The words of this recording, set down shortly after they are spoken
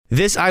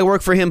This I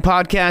Work For Him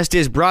podcast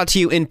is brought to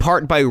you in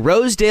part by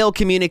Rosedale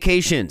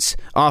Communications,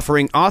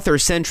 offering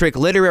author-centric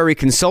literary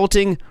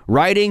consulting,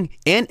 writing,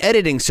 and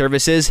editing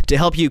services to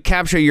help you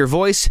capture your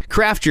voice,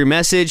 craft your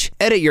message,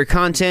 edit your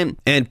content,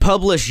 and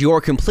publish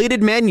your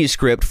completed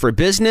manuscript for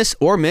business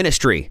or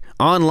ministry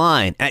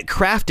online at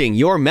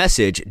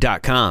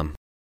craftingyourmessage.com.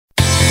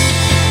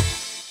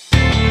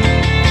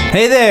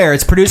 Hey there,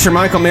 it's producer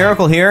Michael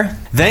Miracle here.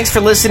 Thanks for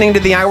listening to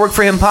the I Work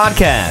For Him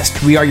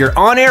podcast. We are your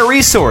on-air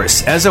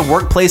resource as a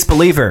workplace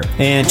believer.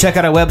 And check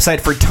out our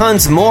website for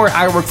tons more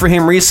I Work For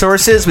Him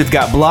resources. We've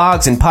got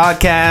blogs and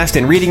podcasts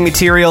and reading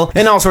material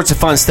and all sorts of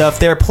fun stuff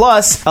there.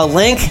 Plus, a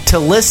link to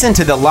listen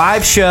to the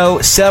live show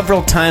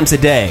several times a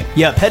day.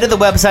 Yep, head to the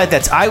website.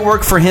 That's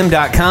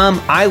iworkforhim.com.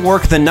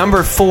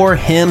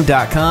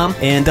 iwork4him.com.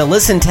 And the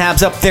listen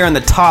tab's up there in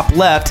the top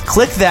left.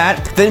 Click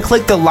that, then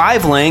click the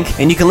live link,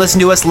 and you can listen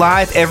to us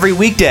live every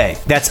weekday.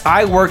 That's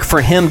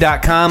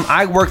iworkforhim.com.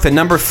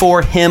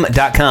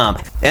 iwork4him.com.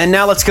 And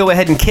now let's go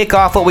ahead and kick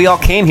off what we all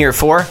came here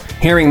for,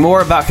 hearing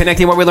more about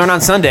connecting what we learn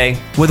on Sunday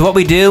with what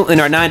we do in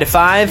our 9 to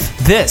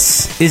 5.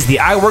 This is the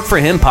I Work For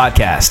Him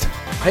podcast.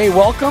 Hey,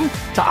 welcome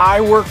to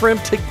I Work For Him,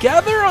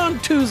 together on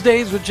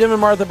Tuesdays with Jim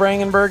and Martha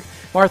Brangenberg.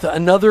 Martha,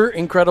 another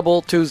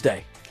incredible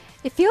Tuesday.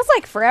 It feels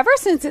like forever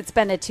since it's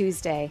been a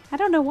Tuesday. I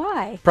don't know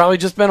why. Probably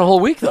just been a whole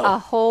week, though. A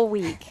whole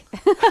week.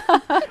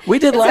 We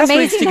did last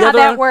week's together. How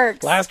that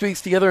works. Last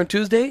week's together on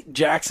Tuesday,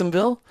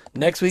 Jacksonville.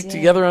 Next week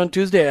together on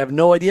Tuesday. I have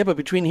no idea, but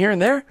between here and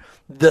there,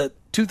 the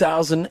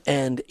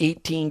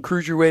 2018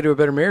 Cruise Your Way to a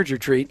Better Marriage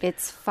Retreat.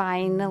 It's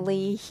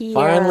finally here.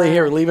 Finally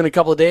here. We're leaving in a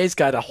couple of days.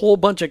 Got a whole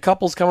bunch of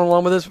couples coming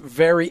along with us.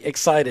 Very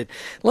excited.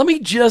 Let me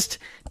just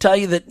tell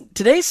you that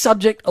today's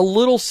subject, a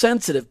little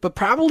sensitive, but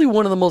probably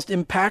one of the most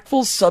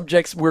impactful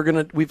subjects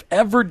we've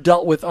ever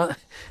dealt with.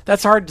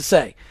 That's hard to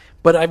say,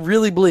 but I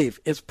really believe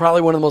it's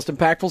probably one of the most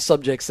impactful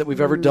subjects that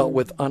we've ever dealt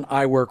with on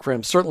I Work For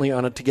Him, certainly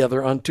on it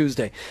together on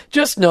Tuesday.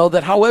 Just know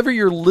that however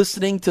you're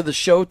listening to the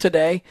show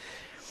today,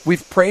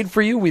 we've prayed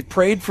for you. We've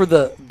prayed for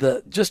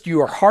the just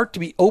your heart to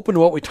be open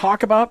to what we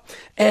talk about.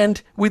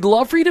 And we'd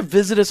love for you to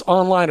visit us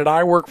online at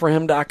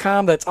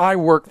iworkforhim.com. That's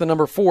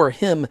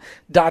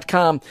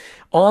iwork4him.com.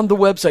 On the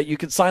website, you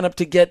can sign up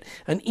to get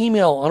an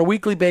email on a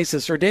weekly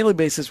basis or daily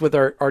basis with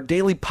our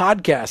daily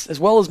podcast, as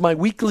well as my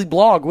weekly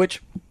blog,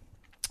 which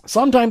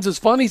sometimes is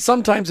funny,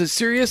 sometimes is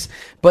serious,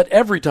 but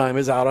every time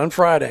is out on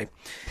Friday.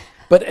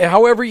 But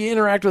however you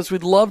interact with us,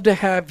 we'd love to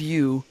have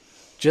you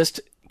just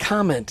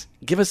comment,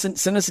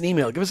 send us an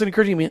email, give us an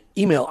encouraging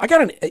email. I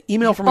got an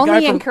email from a guy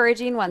Only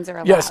encouraging ones are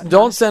allowed. Yes,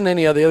 don't send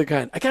any of the other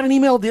kind. I got an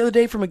email the other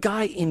day from a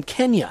guy in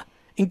Kenya.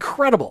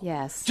 Incredible.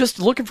 Yes. Just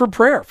looking for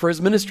prayer for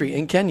his ministry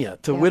in Kenya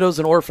to widows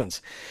and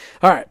orphans.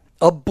 All right,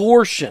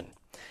 abortion.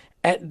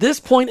 At this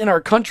point in our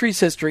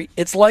country's history,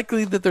 it's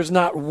likely that there's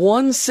not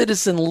one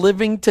citizen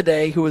living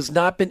today who has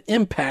not been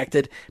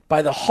impacted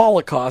by the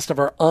Holocaust of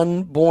our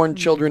unborn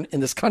children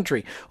in this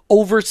country.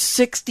 Over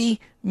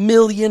 60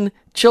 million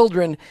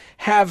children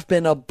have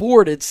been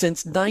aborted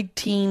since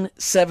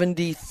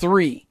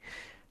 1973.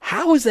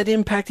 How is that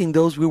impacting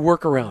those we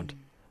work around?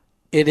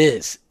 It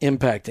is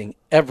impacting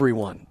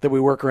everyone that we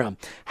work around.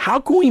 How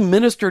can we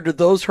minister to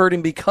those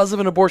hurting because of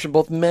an abortion,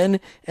 both men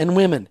and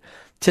women?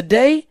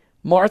 Today,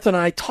 Martha and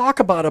I talk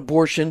about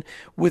abortion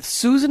with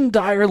Susan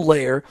Dyer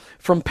Lair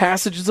from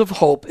Passages of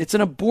Hope. It's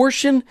an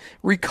abortion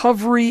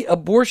recovery,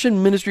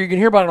 abortion ministry. You can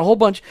hear about it a whole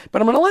bunch,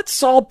 but I'm going to let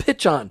Saul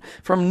Pitchon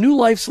from New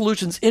Life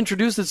Solutions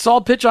introduce it.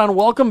 Saul Pitchon,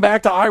 welcome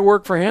back to I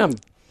Work For Him.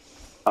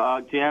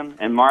 Jim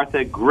and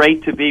Martha,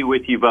 great to be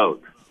with you both.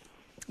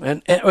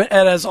 And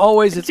as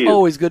always, it's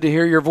always good to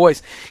hear your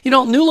voice. You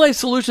know, New Life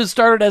Solutions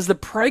started as the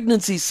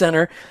pregnancy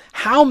center.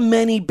 How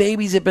many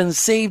babies have been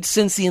saved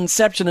since the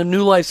inception of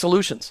New Life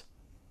Solutions?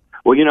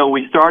 Well, you know,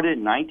 we started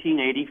in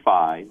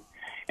 1985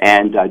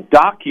 and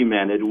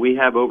documented we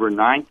have over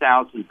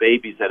 9,000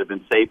 babies that have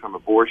been saved from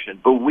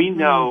abortion, but we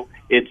know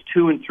it's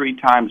 2 and 3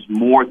 times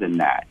more than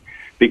that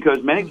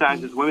because many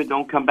times as women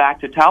don't come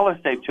back to tell us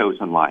they've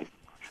chosen life.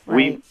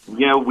 Right.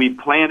 We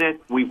planted,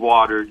 we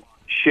watered,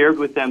 shared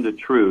with them the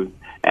truth,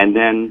 and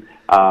then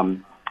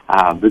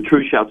the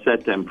truth shall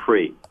set them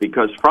free.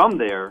 Because from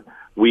there,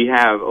 we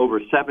have over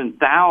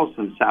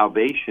 7,000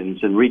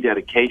 salvations and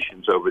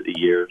rededications over the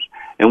years,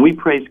 and we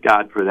praise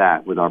God for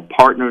that with our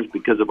partners,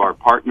 because of our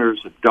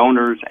partners,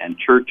 donors, and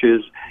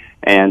churches,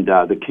 and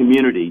the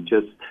community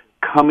just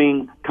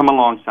come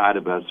alongside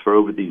of us for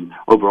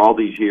over all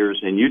these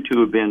years, and you two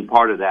have been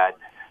part of that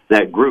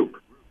group.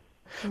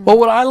 Well,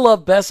 what I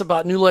love best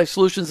about New Life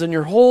Solutions and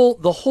the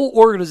whole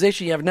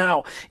organization you have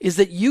now is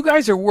that you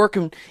guys are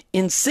working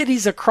in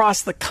cities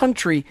across the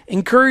country,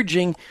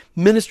 encouraging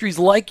ministries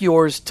like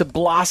yours to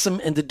blossom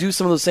and to do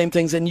some of those same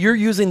things. And you're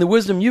using the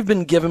wisdom you've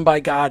been given by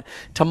God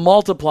to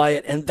multiply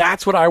it. And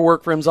that's what I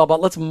Work For Him is all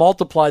about. Let's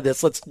multiply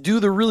this. Let's do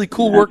the really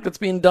cool work that's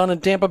being done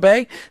in Tampa Bay,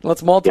 and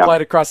let's multiply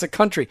it across the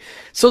country.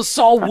 So,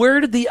 Saul,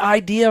 where did the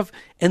idea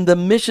and the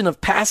mission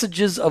of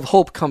Passages of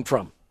Hope come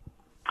from?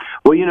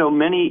 Well, you know,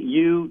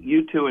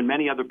 you two and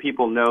many other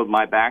people know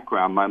my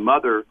background. My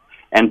mother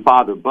and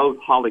father, both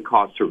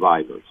Holocaust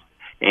survivors.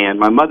 And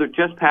my mother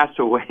just passed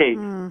away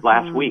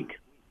last week,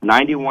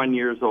 91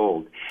 years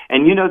old.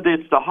 And you know,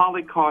 it's the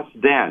Holocaust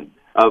then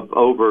of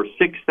over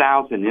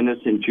 6,000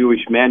 innocent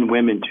Jewish men,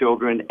 women,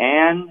 children,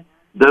 and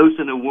those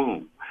in the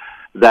womb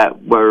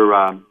that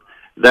were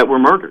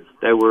murdered,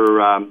 that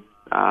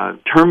were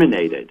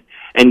terminated.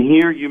 And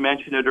here, you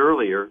mentioned it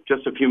earlier,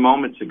 just a few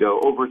moments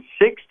ago, over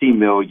 60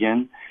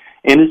 million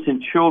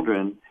innocent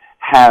children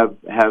have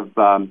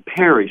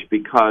perished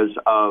because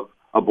of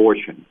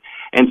abortion.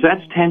 And so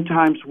that's 10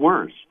 times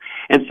worse.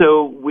 And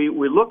so we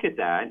look at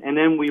that, and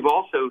then we've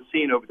also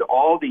seen over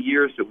all the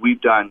years that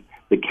we've done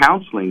the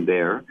counseling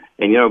there,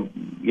 and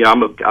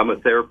I'm a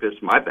therapist.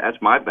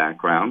 That's my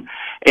background,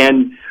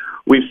 and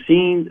we've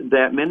seen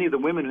that many of the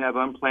women who have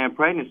unplanned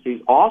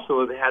pregnancies also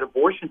have had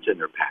abortions in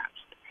their past,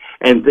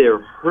 and they're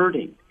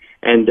hurting.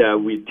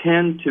 And we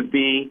tend to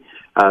be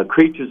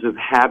creatures of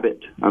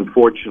habit,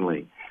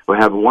 unfortunately. We'll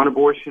have one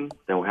abortion,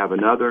 then we'll have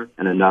another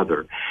and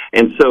another.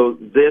 And so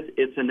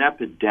it's an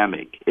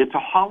epidemic. It's a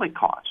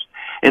Holocaust.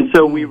 And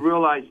so we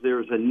realize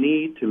there's a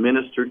need to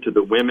minister to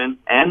the women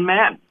and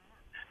men,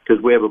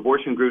 because we have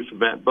abortion groups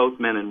for both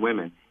men and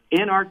women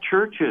in our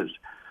churches,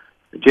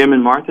 Jim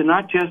and Martha,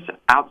 not just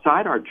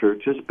outside our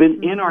churches, but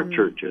in our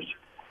churches.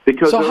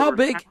 Because so how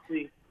big?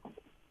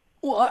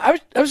 Well,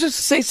 I was just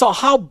to say, so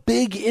how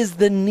big is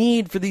the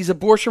need for these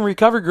abortion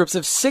recovery groups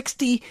if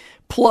 60+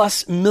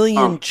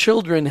 million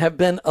children have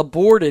been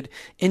aborted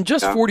in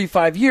just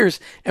 45 years?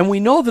 And we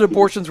know that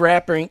abortions were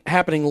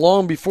happening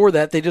long before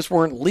that. They just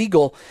weren't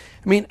legal.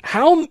 I mean,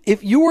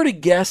 if you were to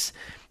guess,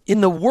 in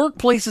the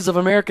workplaces of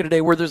America today,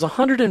 where there's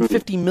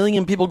 150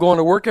 million people going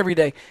to work every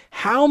day,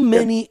 how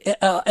many,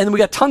 and we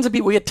got tons of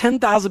people, we got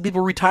 10,000 people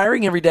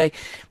retiring every day.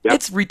 Yep.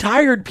 It's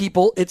retired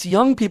people, it's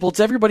young people, it's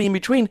everybody in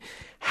between.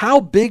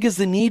 How big is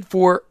the need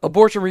for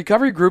abortion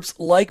recovery groups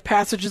like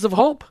Passages of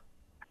Hope?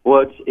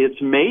 Well,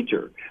 it's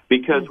major,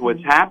 because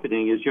what's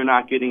happening is you're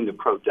not getting the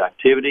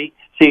productivity.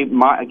 See,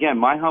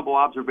 my humble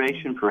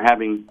observation for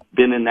having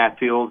been in that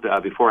field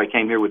before I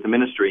came here with the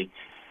ministry,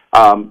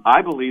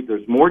 I believe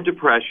there's more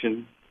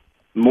depression,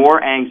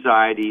 more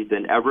anxiety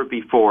than ever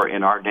before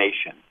in our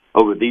nation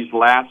over these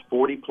last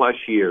 40-plus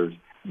years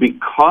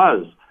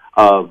because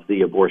of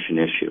the abortion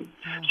issue.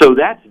 So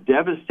that's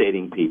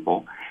devastating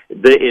people.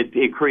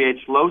 It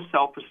creates low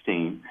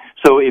self-esteem.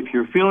 So if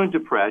you're feeling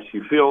depressed,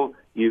 you feel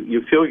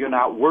you're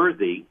not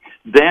worthy,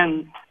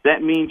 then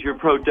that means your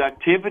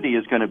productivity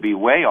is going to be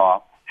way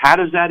off. How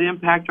does that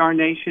impact our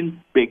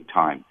nation? Big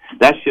time.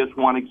 That's just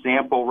one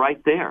example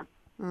right there.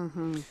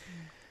 Mm-hmm.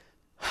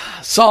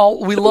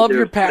 Saul, we love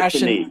your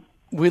passion.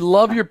 We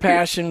love your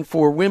passion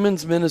for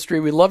women's ministry.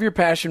 We love your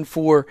passion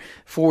for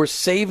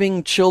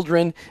saving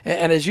children.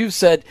 And as you've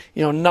said,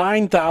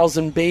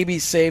 9,000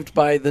 babies saved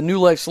by the New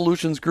Life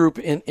Solutions Group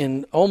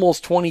in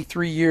almost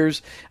 23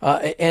 years,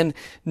 and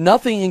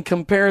nothing in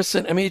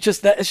comparison. I mean,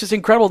 it's just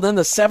incredible. Then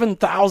the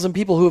 7,000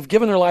 people who have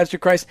given their lives to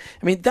Christ.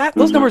 I mean,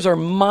 those numbers are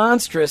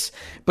monstrous,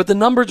 but the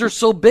numbers are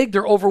so big,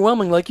 they're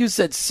overwhelming. Like you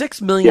said,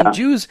 6 million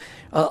Jews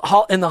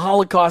in the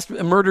Holocaust,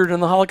 murdered in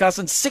the Holocaust,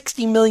 and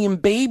 60 million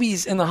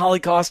babies in the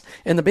Holocaust.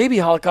 And the baby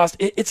Holocaust,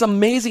 it's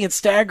amazing, it's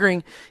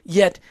staggering,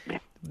 yet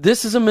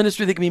this is a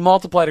ministry that can be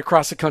multiplied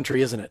across the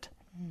country, isn't it?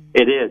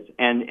 It is,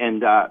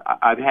 and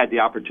I've had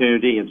the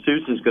opportunity, and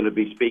Susan's going to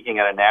be speaking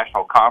at a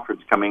national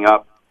conference coming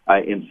up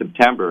in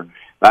September.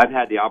 I've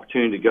had the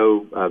opportunity to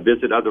go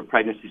visit other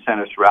pregnancy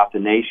centers throughout the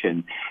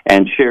nation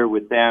and share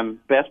with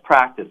them best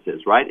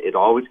practices, right? It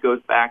always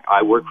goes back,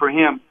 I work for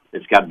him.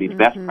 It's got to be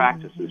best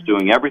practices,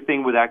 doing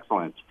everything with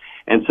excellence.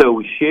 And so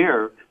we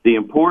share the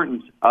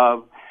importance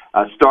of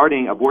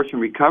starting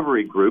abortion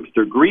recovery groups,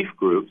 they're grief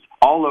groups,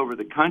 all over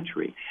the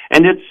country.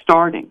 And it's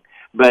starting.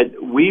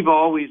 But we've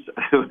always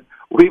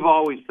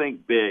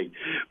think big.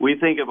 We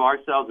think of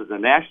ourselves as a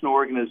national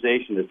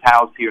organization that's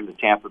housed here in the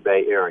Tampa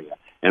Bay area.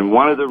 And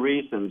one of the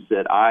reasons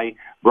that I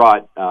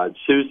brought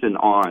Susan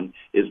on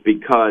is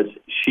because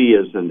she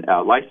is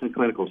a licensed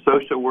clinical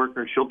social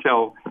worker.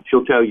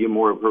 She'll tell you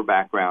more of her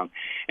background,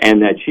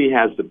 and that she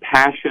has the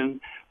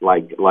passion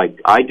like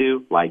I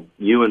do, like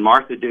you and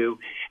Martha do,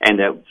 and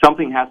that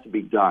something has to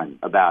be done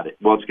about it.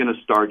 Well, it's going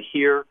to start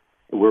here.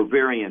 We're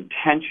very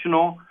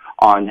intentional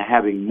on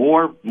having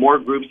more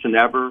groups than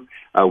ever.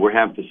 We're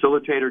having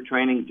facilitator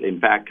training, in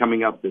fact,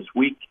 coming up this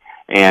week,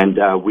 and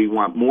we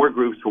want more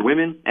groups for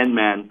women and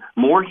men,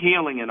 more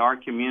healing in our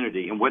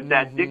community. And what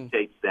that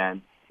dictates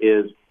then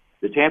is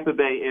the Tampa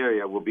Bay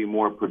area will be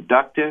more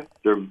productive,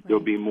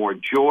 there'll be more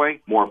joy,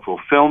 more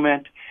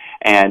fulfillment,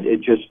 and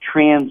it just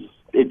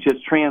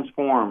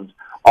transforms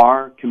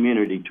our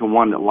community to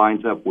one that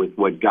lines up with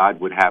what God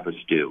would have us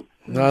do.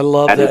 I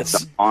love that. Is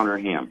to honor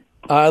Him.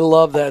 I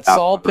love that.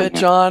 Saul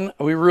Pitjon,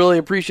 we really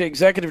appreciate,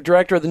 Executive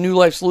Director of the New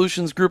Life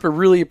Solutions Group. I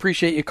really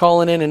appreciate you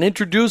calling in and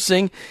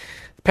introducing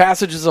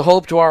Passages of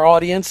Hope to our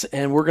audience,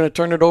 and we're going to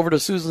turn it over to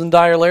Susan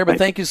Dyer-Lair. But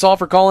thank you, Saul,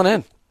 for calling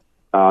in.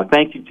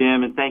 Thank you,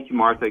 Jim, and thank you,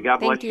 Martha. God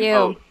bless you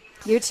both.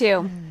 You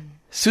too.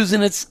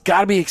 Susan, it's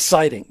got to be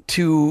exciting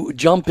to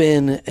jump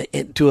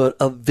into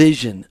a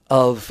vision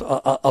of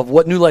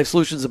what New Life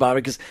Solutions is about.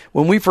 Because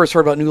when we first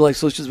heard about New Life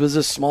Solutions, it was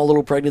this small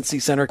little pregnancy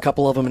center, a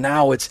couple of them. And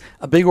now it's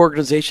a big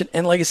organization.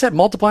 And like I said,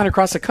 multiplying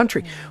across the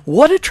country.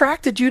 What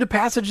attracted you to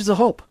Passages of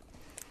Hope?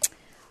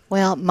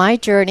 Well, my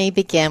journey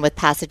began with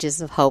Passages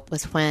of Hope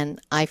was when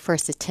I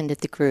first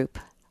attended the group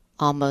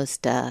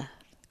almost,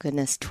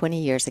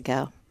 20 years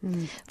ago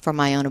for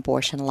my own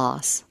abortion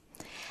loss.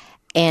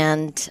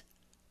 And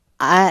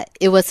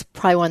it was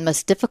probably one of the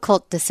most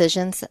difficult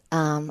decisions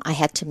I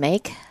had to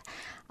make.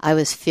 I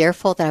was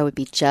fearful that I would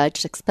be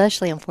judged,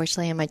 especially,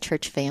 unfortunately, in my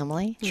church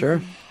family.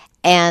 Sure.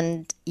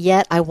 And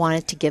yet I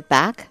wanted to give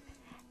back.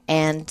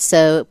 And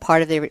so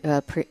part of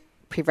the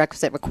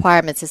prerequisite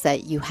requirements is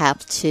that you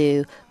have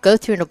to go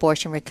through an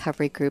abortion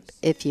recovery group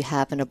if you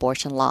have an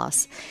abortion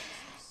loss.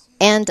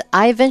 And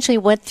I eventually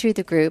went through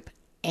the group,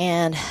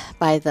 and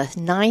by the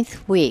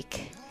 9th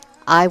week,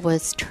 I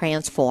was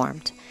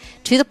transformed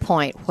to the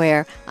point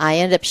where I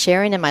ended up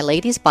sharing in my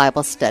ladies'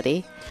 Bible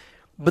study.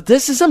 But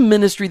this is a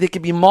ministry that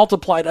can be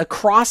multiplied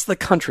across the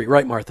country,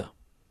 right, Martha?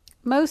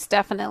 Most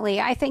definitely.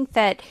 I think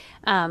that,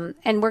 and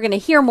we're going to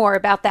hear more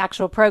about the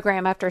actual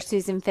program after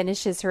Susan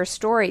finishes her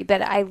story,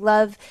 but I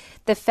love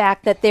the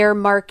fact that they're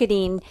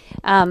marketing,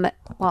 well,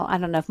 I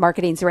don't know if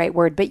marketing is the right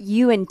word, but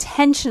you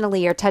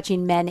intentionally are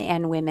touching men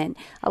and women.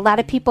 A lot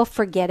of people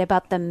forget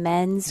about the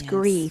men's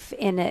grief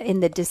in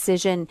the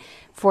decision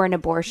for an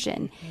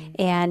abortion,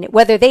 and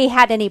whether they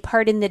had any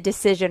part in the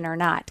decision or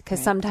not,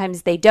 because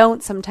sometimes they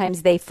don't,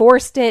 sometimes they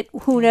forced it,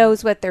 who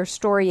knows what their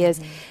story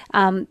is,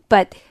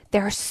 but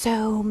there are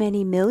so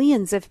many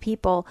millions of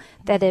people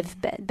that have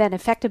been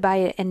affected by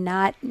it and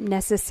not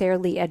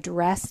necessarily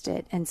addressed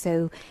it. And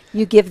so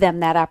you give them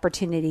that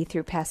opportunity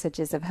through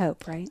Passages of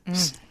Hope, right?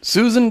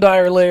 Susan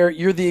Dyer-Layer,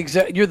 you're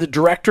the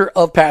director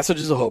of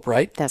Passages of Hope,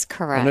 right? That's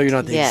correct. I know you're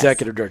not the Yes.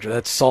 executive director.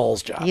 That's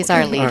Saul's job. He's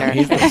our leader. All right,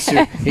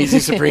 he's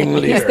the supreme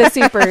leader. The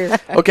super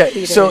Okay,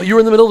 leader. so you were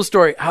in the middle of the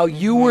story, how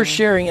you were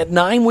sharing at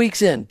 9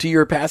 weeks into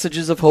your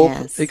Passages of Hope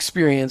Yes.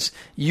 experience,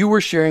 you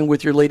were sharing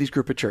with your ladies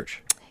group at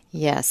church.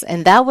 Yes,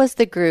 and that was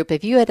the group.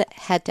 If you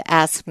had to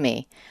ask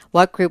me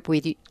what group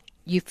would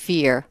you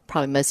fear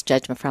probably most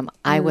judgment from,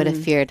 I would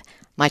have feared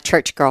my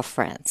church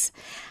girlfriends.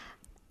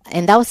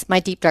 And that was my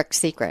deep, dark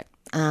secret.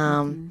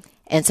 And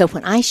so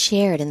when I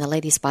shared in the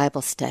ladies'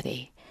 Bible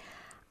study,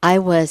 I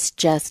was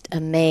just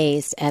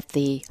amazed at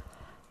the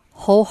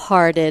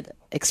wholehearted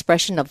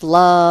expression of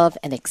love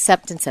and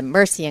acceptance and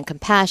mercy and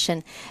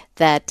compassion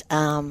that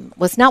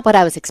was not what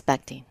I was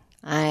expecting.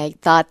 I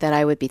thought that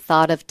I would be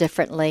thought of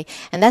differently.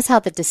 And that's how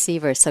the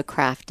deceiver is so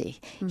crafty.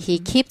 He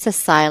keeps us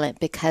silent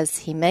because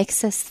he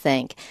makes us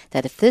think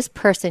that if this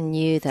person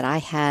knew that I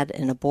had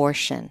an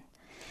abortion,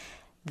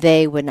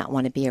 they would not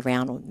want to be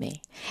around with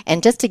me.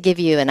 And just to give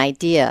you an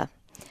idea,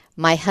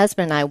 my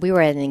husband and I, we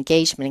were at an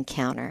engagement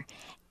encounter,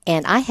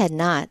 and I had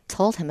not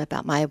told him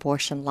about my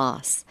abortion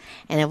loss.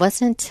 And it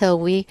wasn't until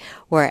we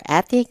were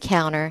at the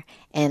encounter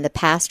and the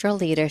pastoral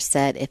leader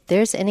said, if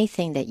there's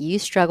anything that you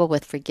struggle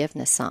with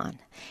forgiveness on,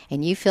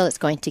 and you feel it's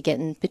going to get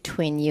in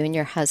between you and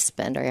your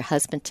husband or your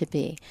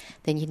husband-to-be,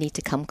 then you need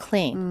to come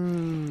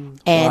clean.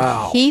 And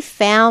Wow. he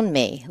found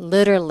me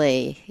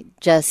literally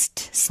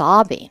just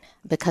sobbing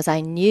because I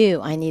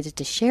knew I needed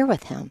to share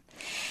with him.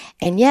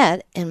 And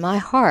yet, in my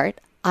heart,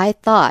 I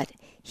thought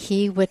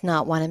he would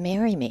not want to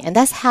marry me. And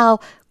that's how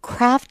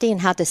crafty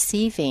and how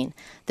deceiving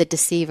the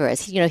deceiver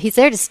is. You know, he's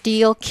there to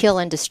steal, kill,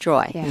 and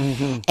destroy.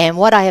 And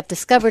what I have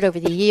discovered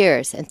over the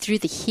years and through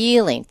the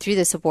healing, through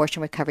this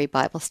abortion recovery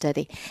Bible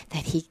study,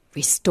 that he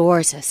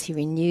restores us, he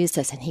renews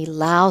us, and he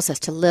allows us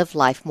to live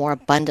life more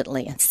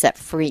abundantly and set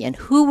free in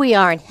who we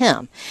are in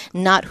him,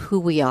 not who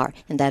we are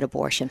in that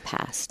abortion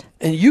past.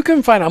 And you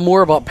can find out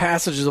more about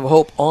Passages of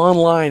Hope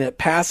online at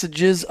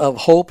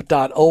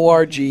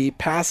passagesofhope.org,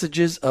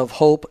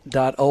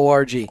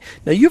 passagesofhope.org.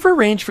 Now, you've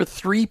arranged for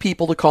 3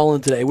 people to call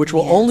in today, which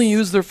will only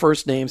use their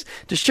first names,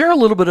 to share a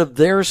little bit of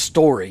their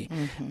story.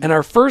 And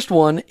our first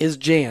one is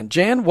Jan.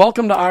 Jan,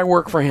 welcome to I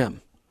Work for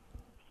Him.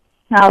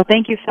 Oh,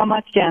 thank you so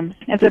much, Jim.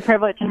 It's a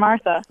privilege. And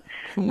Martha.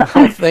 Well,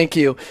 thank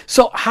you.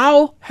 So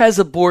how has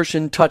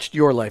abortion touched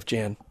your life,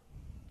 Jan?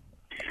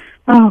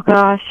 Oh,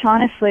 gosh.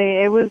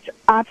 Honestly, it was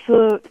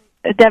absolute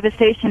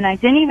devastation. I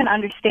didn't even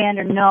understand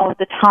or know at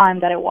the time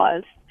that it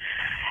was.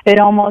 It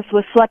almost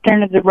was swept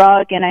under the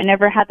rug, and I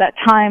never had that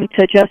time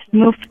to just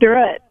move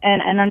through it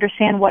and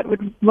understand what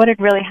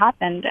had really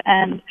happened.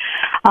 And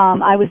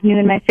I was new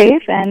in my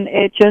faith, and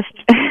it just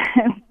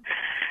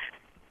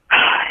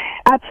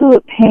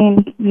absolute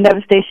pain and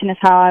devastation is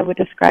how I would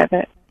describe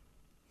it.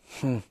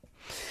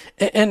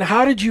 And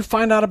how did you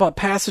find out about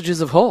Passages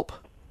of Hope?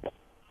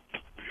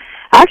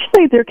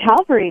 Actually, through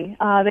Calvary,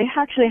 they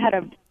actually had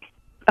a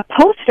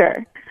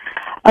poster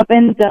up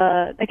in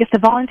the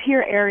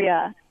volunteer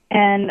area,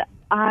 and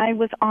I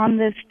was on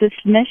this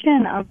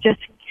mission of just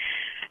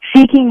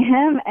seeking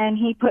him, and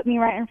he put me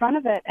right in front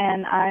of it,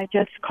 and I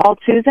just called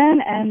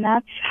Susan, and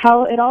that's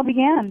how it all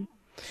began.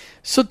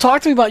 So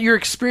talk to me about your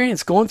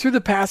experience going through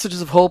the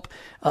Passages of Hope,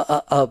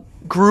 a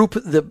group,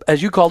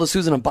 as you called it,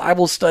 Susan, a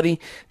Bible study.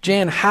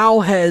 Jan,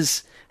 how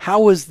has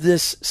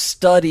this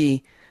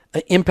study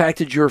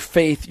impacted your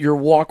faith, your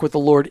walk with the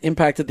Lord,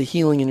 impacted the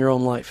healing in your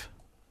own life?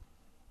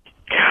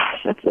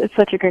 Gosh, it's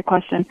such a great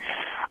question.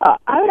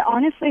 I would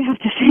honestly have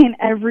to say in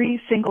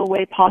every single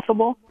way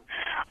possible.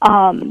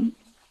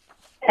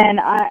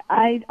 And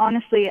I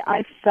honestly,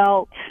 I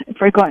felt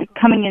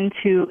coming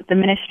into the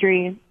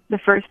ministry the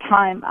first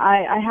time,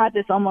 I had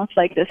this almost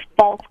like this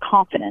false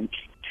confidence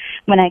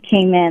when I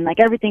came in,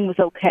 like everything was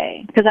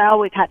okay, because I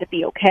always had to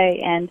be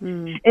okay.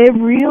 And it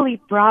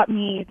really brought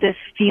me this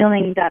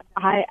feeling that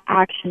I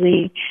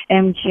actually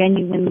am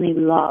genuinely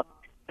loved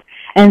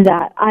and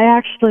that I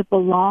actually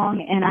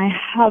belong and I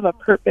have a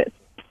purpose.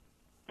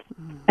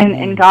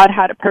 And God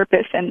had a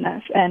purpose in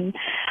this. And,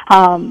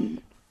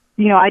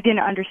 I didn't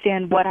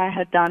understand what I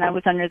had done. I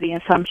was under the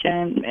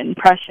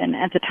impression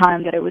at the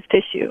time that it was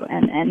tissue,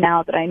 and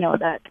now that I know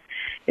that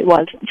it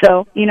was.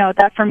 So,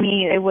 that for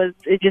me,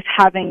 it just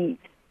having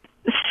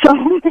so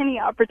many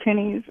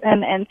opportunities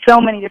and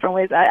so many different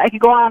ways. I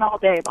could go on all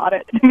day about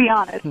it, to be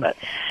honest. But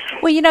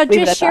well,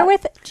 just share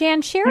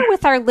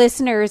with our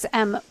listeners,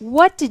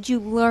 what did you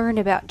learn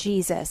about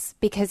Jesus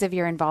because of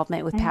your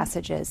involvement with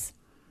Passages?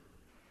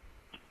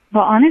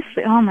 Well,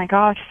 honestly, oh my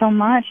gosh, so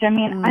much. I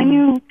mean, I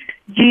knew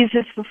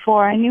Jesus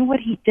before. I knew what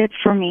he did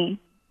for me,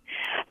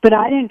 but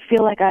I didn't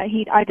feel like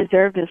I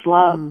deserved his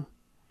love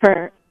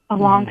for a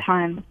long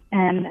time.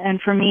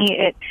 And for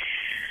me,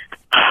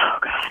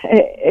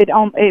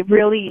 it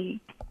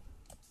really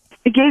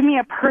gave me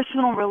a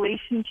personal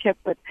relationship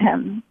with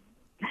him.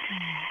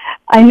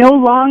 I no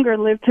longer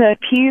live to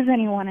appease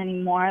anyone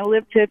anymore. I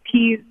live to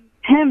appease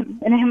him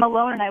and him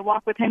alone, and I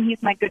walk with him.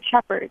 He's my good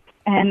shepherd,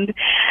 and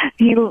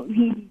he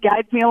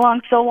guides me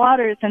along still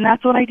waters, and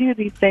that's what I do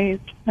these days.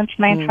 That's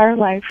my entire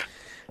life.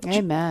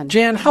 Amen.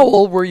 Jan, how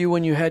old were you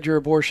when you had your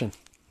abortion?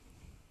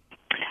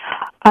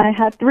 I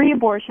had 3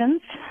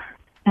 abortions,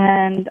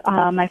 and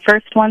my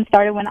first one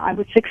started when I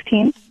was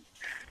 16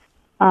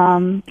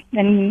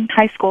 in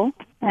high school,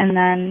 and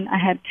then I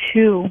had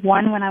 2,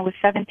 one when I was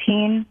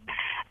 17,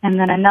 and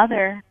then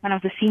another when I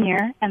was a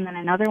senior, and then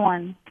another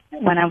one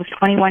when I was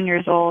 21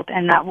 years old,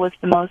 and that was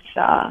the most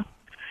the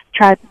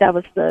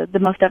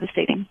most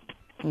devastating.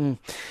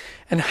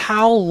 And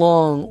how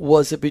long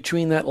was it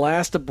between that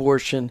last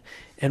abortion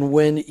and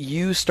when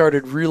you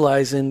started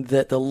realizing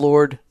that the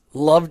Lord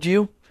loved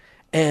you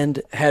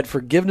and had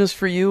forgiveness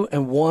for you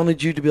and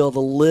wanted you to be able to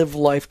live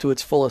life to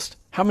its fullest?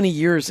 How many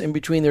years in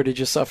between there did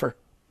you suffer?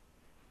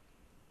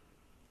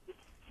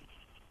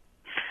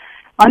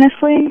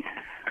 Honestly,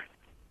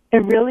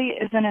 it really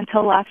isn't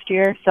until last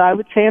year, so I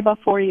would say about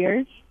 4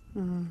 years.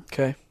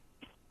 Okay.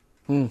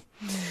 Well,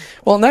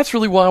 and that's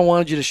really why I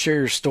wanted you to share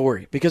your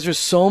story, because there's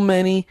so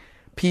many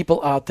people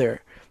out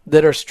there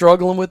that are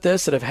struggling with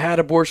this, that have had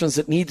abortions,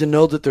 that need to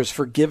know that there's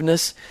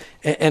forgiveness,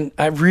 and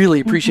I really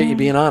appreciate you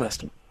being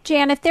honest.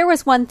 Jan, if there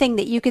was one thing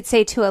that you could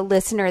say to a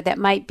listener that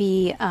might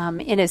be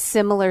in a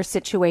similar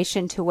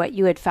situation to what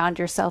you had found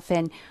yourself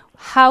in,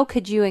 how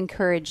could you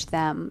encourage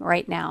them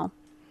right now?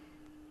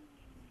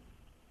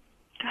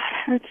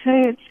 I would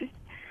say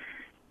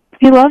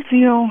he loves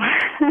you.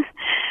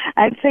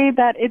 I'd say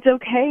that it's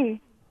okay,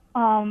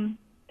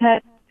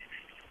 that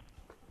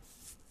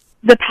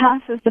the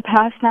past is the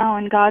past now,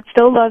 and God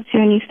still loves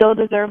you, and you still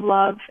deserve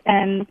love,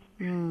 and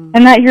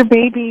that your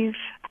babies,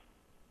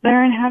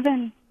 they're in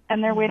heaven,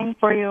 and they're waiting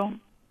for you.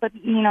 But,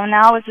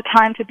 now is the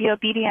time to be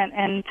obedient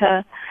and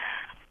to,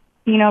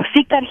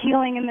 seek that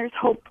healing, and there's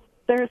hope.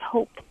 There's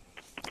hope.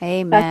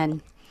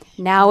 Amen.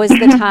 Now is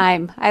the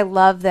time. I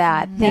love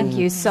that. Thank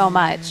you so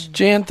much.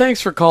 Jan,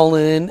 thanks for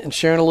calling in and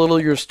sharing a little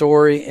of your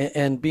story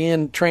and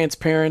being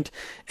transparent.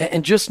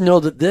 And just know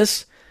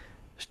that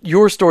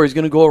your story is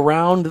going to go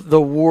around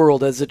the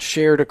world as it's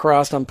shared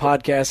across on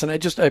podcasts. And I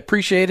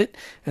appreciate it.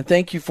 And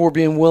thank you for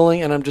being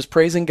willing. And I'm just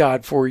praising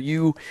God for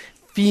you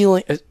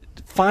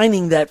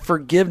finding that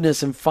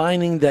forgiveness and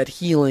finding that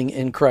healing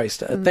in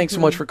Christ. Thanks so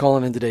much for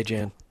calling in today,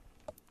 Jan.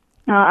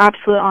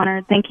 Absolute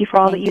honor. Thank you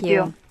for all that you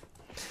do.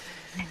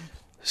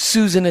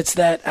 Susan, it's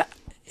that.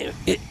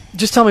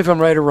 Just tell me if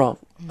I'm right or wrong.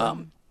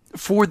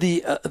 For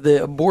the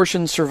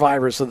abortion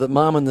survivors, so the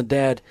mom and the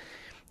dad,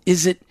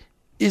 is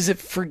it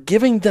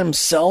forgiving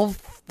themselves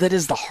that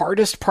is the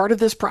hardest part of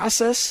this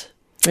process?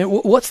 I mean,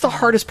 what's the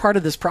hardest part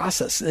of this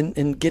process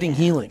in getting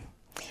healing?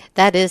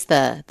 That is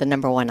the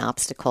number one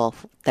obstacle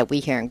that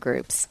we hear in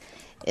groups,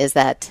 is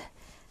that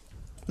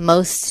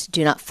most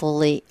do not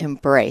fully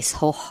embrace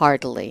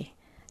wholeheartedly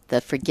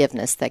the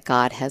forgiveness that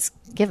God has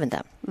given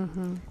them.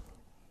 Mm-hmm.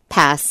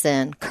 Past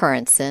sin,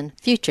 current sin,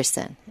 future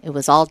sin. It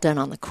was all done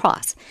on the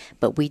cross.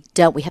 But we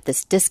have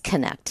this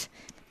disconnect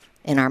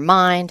in our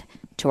mind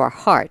to our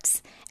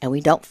hearts, and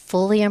we don't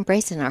fully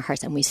embrace it in our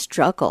hearts, and we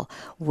struggle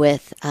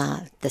with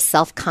the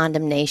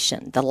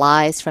self-condemnation, the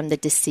lies from the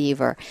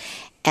deceiver,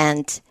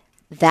 and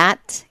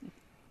that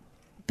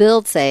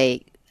builds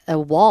a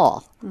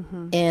wall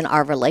in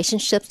our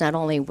relationships, not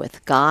only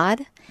with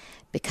God,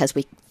 because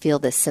we feel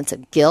this sense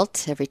of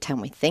guilt every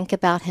time we think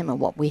about him and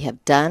what we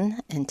have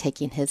done in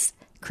taking his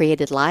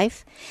created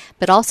life,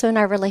 but also in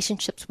our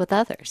relationships with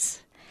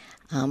others.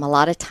 A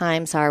lot of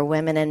times our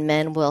women and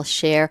men will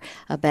share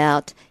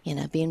about,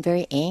 being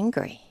very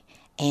angry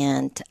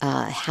and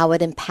how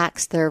it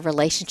impacts their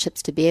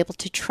relationships to be able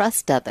to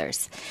trust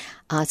others.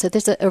 So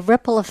there's a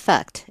ripple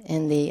effect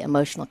in the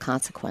emotional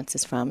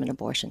consequences from an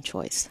abortion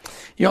choice.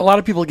 A lot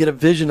of people get a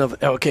vision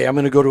of, okay, I'm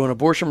going to go to an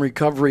abortion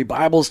recovery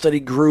Bible study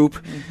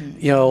group.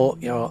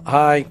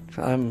 Hi,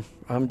 I'm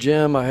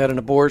Jim. I had an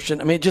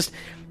abortion. I mean, but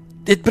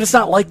it's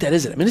not like that,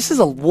 is it? I mean, this is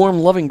a warm,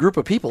 loving group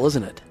of people,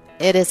 isn't it?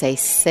 It is a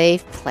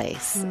safe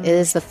place. It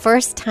is the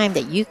first time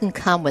that you can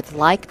come with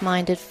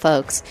like-minded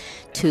folks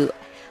to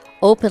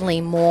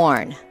openly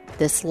mourn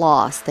this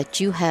loss that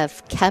you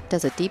have kept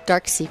as a deep,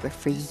 dark secret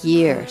for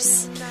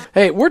years.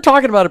 Hey, we're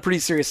talking about a pretty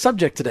serious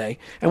subject today,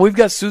 and we've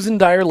got Susan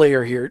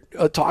Dyer-Layer here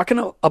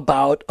talking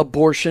about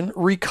abortion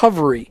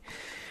recovery.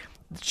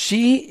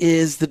 She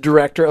is the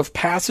director of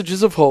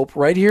Passages of Hope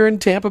right here in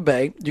Tampa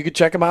Bay. You can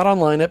check them out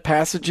online at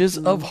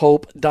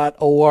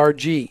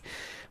passagesofhope.org.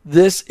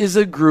 This is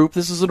a group,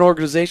 this is an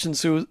organization,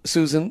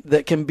 Susan,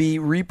 that can be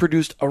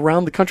reproduced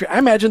around the country. I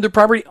imagine there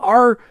probably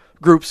are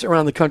groups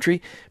around the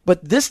country,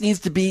 but this needs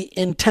to be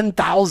in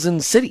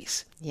 10,000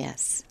 cities.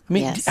 Yes. I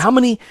mean, yes. How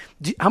many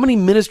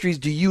ministries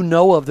do you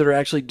know of that are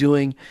actually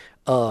doing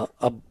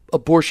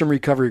abortion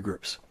recovery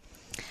groups?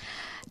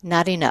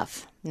 Not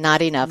enough.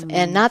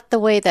 And not the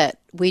way that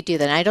we do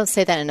that. And I don't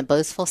say that in a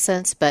boastful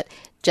sense, but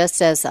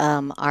just as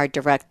our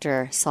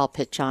director, Saul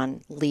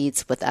Pitchon,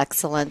 leads with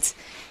excellence,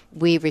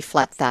 we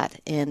reflect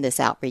that in this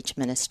outreach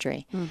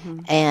ministry.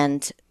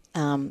 And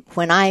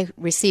when I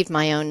received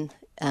my own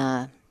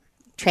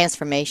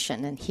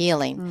transformation and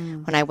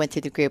healing when I went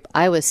through the group,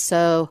 I was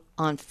so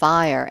on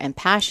fire and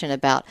passionate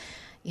about,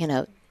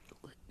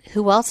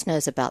 who else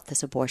knows about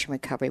this abortion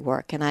recovery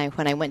work? And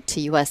when I went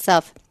to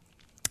USF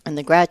in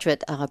the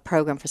graduate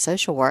program for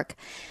social work,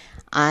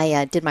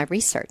 I did my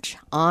research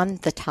on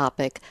the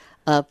topic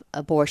of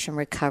abortion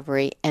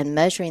recovery and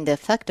measuring the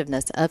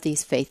effectiveness of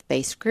these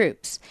faith-based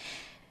groups.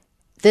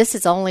 This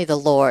is only the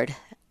Lord,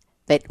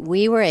 but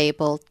we were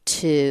able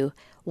to,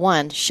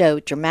 one, show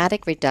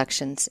dramatic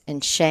reductions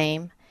in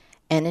shame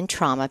and in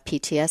trauma,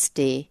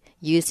 PTSD,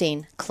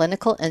 using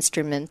clinical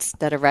instruments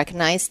that are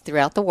recognized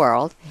throughout the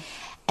world,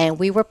 and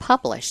we were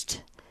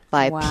published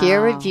by a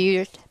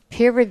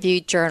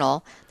peer-reviewed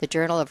journal, the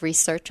Journal of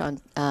Research on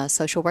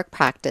Social Work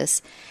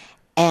Practice,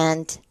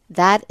 and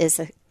that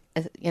is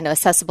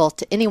accessible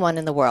to anyone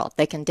in the world.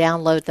 They can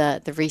download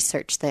the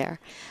research there.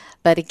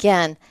 But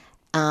again,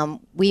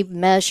 we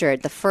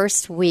measured the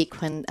first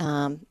week when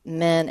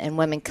men and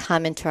women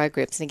come into our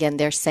groups, and again,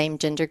 they're same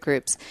gender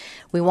groups.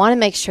 We want to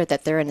make sure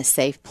that they're in a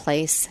safe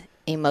place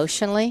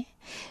emotionally.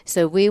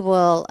 So we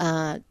will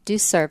do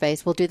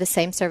surveys. We'll do the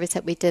same surveys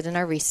that we did in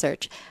our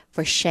research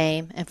for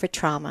shame and for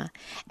trauma.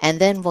 And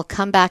then we'll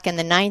come back in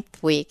the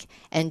 9th week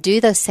and do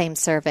those same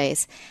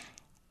surveys.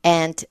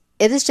 And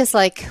it is just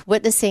like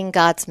witnessing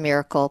God's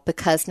miracle,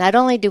 because not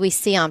only do we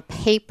see on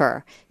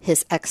paper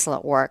his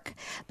excellent work,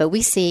 but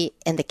we see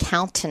in the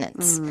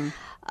countenance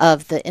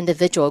of the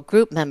individual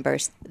group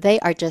members, they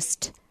are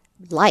just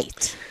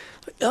light.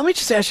 Let me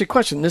just ask you a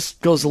question. This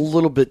goes a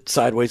little bit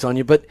sideways on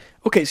you, but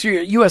okay, so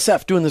you're at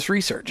USF doing this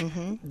research.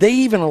 They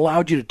even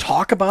allowed you to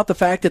talk about the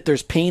fact that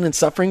there's pain and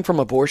suffering from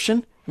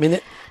abortion? I mean,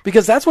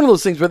 because that's one of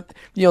those things where,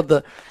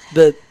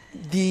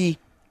 the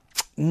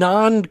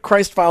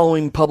non-Christ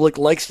following public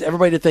likes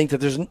everybody to think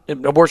that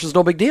abortion is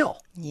no big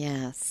deal.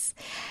 Yes.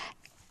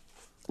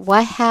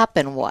 What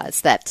happened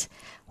was that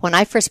when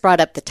I first brought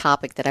up the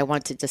topic that I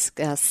wanted to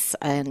discuss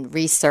and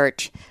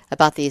research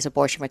about these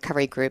abortion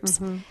recovery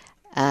groups,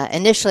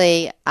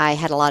 initially I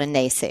had a lot of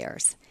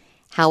naysayers.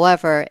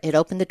 However, it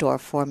opened the door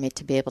for me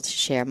to be able to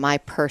share my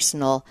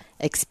personal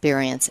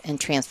experience and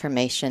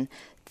transformation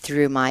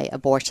through my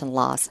abortion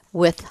loss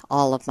with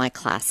all of my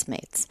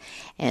classmates.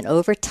 And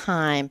over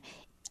time,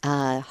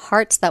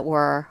 hearts that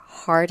were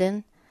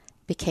hardened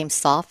became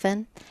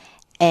softened,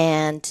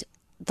 and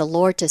the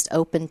Lord just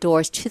opened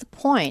doors to the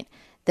point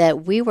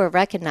that we were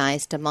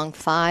recognized among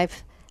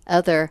 5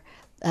 other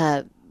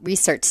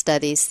research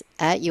studies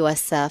at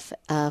USF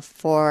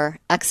for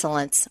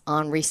excellence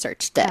on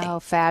Research Day. Oh,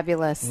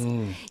 fabulous.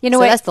 You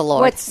know, so that's the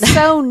Lord. What's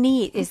so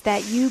neat is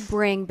that you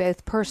bring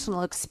both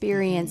personal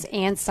experience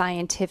and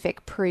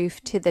scientific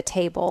proof to the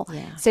table.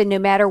 Yeah. So no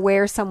matter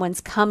where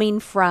someone's coming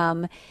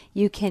from,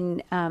 you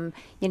can,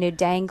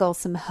 dangle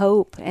some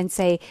hope and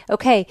say,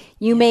 okay,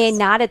 you may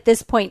not at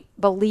this point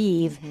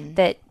believe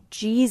that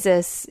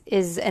Jesus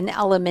is an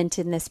element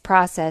in this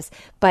process,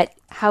 but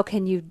how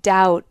can you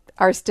doubt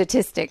our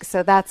statistics?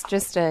 So that's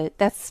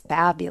that's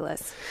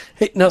fabulous.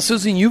 Hey, now,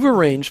 Susan, you've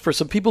arranged for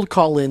some people to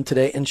call in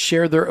today and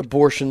share their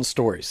abortion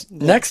stories.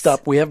 Yes. Next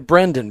up, we have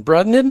Brendan.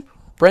 Brendan,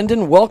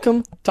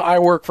 welcome to I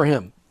Work for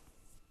Him.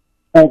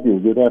 Thank you.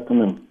 Good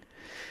afternoon.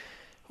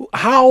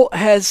 How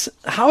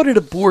did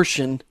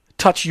abortion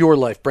touch your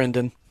life,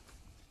 Brendan?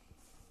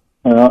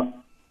 I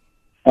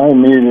I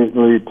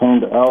immediately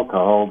turned to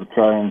alcohol to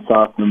try and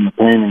soften the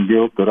pain and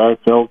guilt that I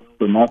felt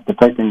for not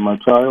protecting my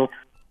child.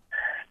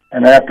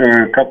 And after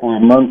a couple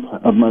of months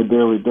of my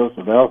daily dose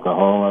of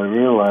alcohol, I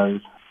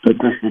realized that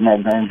this was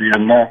not going to be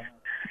enough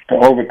to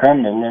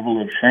overcome the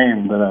level of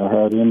shame that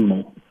I had in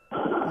me.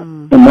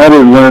 And that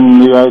is when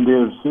the idea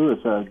of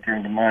suicide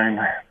came to mind,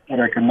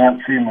 but I could not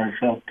see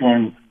myself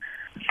doing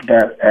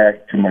that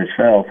act to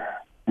myself.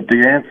 But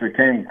the answer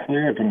came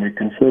clear to me,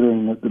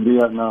 considering that the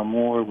Vietnam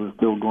War was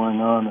still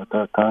going on at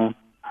that time.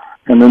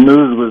 And the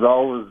news was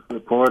always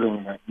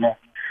reporting that not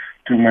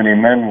too many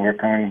men were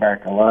coming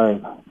back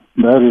alive.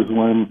 That is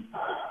when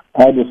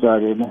I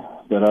decided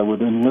that I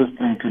would enlist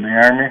into the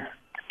Army.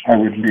 I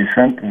would be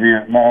sent to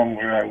Vietnam,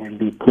 where I would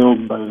be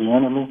killed by the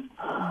enemy,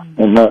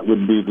 and that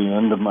would be the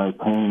end of my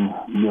pain,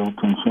 guilt,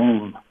 and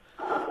shame.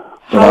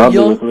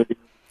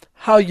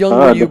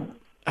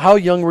 How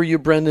young were you,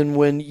 Brendan,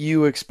 when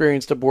you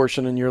experienced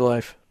abortion in your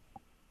life?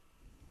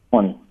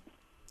 20.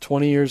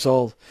 20 years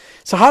old.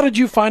 So how did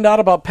you find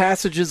out about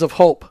Passages of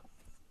Hope?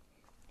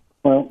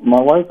 Well, my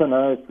wife and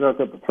I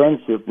struck up a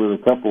friendship with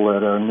a couple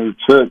at our new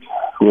church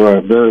who are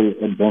very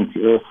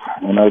adventurous,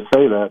 and I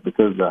say that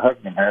because the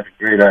husband had a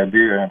great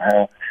idea on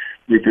how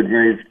we could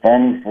raise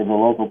funds for the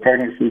local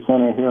pregnancy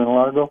center here in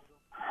Largo.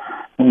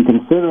 And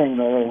considering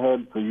that I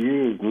had for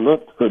years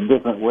looked for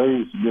different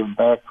ways to give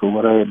back for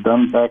what I had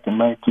done back in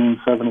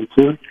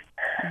 1972,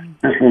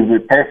 this was the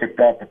perfect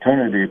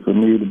opportunity for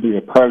me to be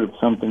a part of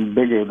something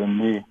bigger than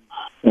me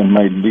and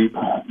my deep,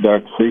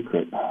 dark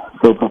secret.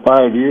 So for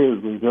 5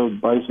 years, we rode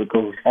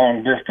bicycles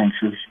long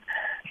distances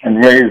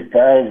and raised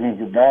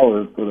thousands of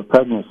dollars for the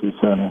pregnancy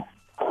center.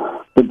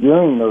 But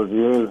during those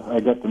years, I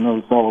got to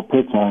know Saul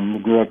Pitchon,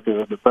 the director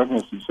of the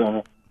pregnancy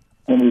center,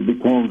 and we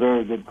became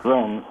very good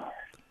friends.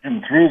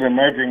 And through the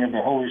nudging of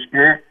the Holy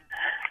Spirit,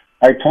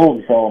 I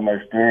told Saul my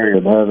story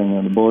of having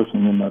an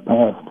abortion in my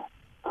past.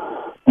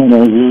 And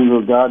as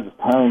usual, God's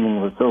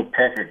timing was so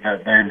perfect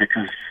that day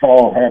because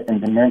Saul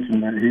happened to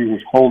mention that he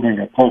was holding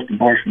a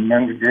post-abortion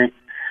men's group,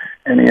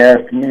 and he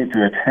asked me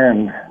to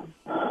attend.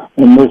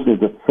 And this is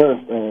the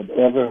first I had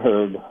ever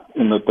heard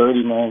in the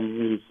 39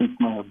 years since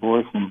my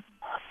abortion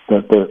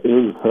that there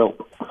is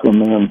help for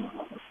men.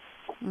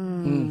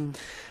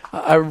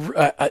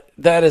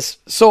 That is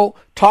so.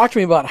 Talk to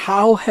me about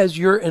how has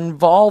your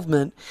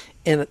involvement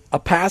in a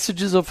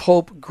Passages of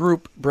Hope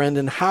group,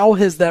 Brendan, how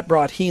has that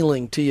brought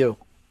healing to you?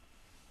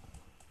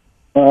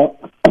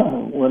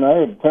 When I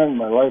had turned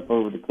my life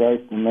over to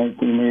Christ in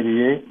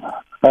 1988,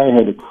 I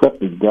had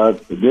accepted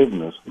God's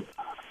forgiveness.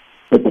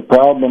 But the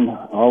problem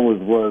always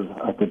was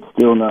I could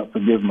still not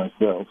forgive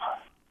myself.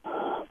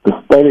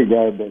 The study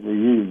guide that we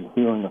use,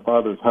 Healing the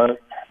Father's Heart,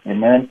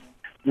 amen,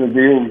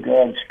 reveals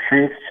God's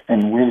truth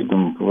and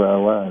wisdom for our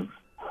lives.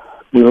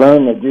 We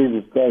learn that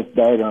Jesus Christ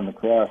died on the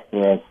cross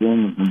for our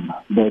sins and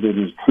that it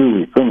is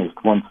truly finished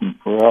once and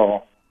for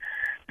all.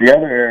 The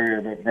other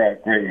area that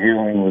brought great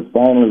healing was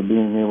finally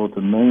being able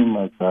to name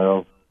my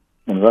child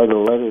and write a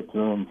letter to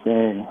him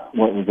saying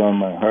what was on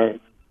my heart.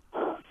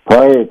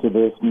 Prior to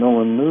this, no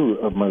one knew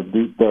of my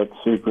deep, dark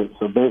secret,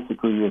 so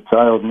basically your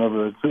child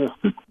never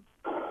existed.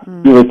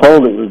 You were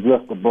told it was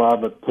just a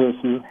blob of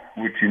tissue,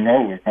 which you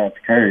know was not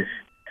the case.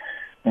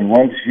 And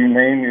once you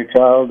name your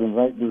child and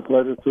write this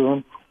letter to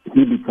him,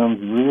 he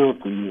becomes real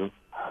to you,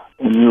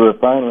 and you are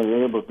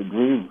finally able to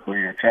grieve for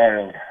your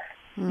child.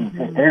 And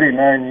for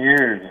 39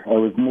 years, I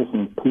was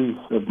missing peace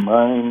of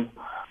mind,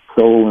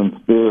 soul, and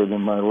spirit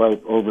in my life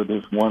over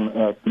this one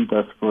act of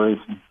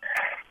desperation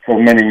so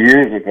many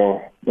years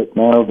ago. But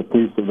now the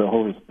peace of the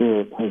Holy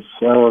Spirit has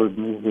showered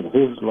me with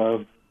His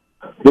love,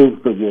 His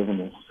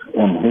forgiveness,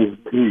 and His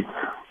peace.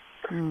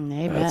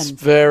 Amen. That's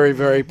very,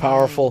 very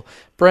powerful.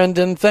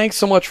 Brendan, thanks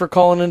so much for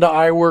calling into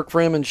I Work for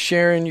Him and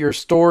sharing your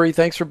story.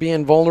 Thanks for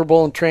being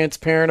vulnerable and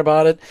transparent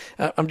about it.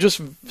 I'm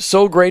just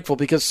so grateful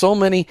because so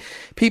many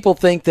people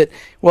think that,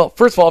 well,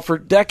 first of all, for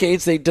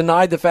decades they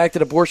denied the fact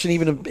that abortion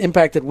even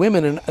impacted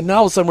women, and now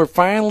all of a sudden we're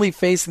finally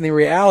facing the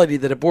reality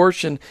that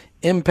abortion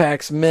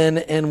impacts men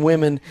and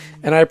women,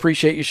 and I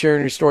appreciate you sharing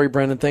your story,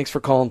 Brendan. Thanks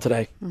for calling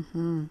today.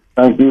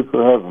 Thank you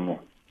for having me.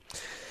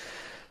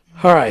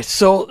 All right,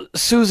 so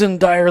Susan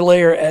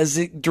Dyer-Layer, as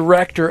the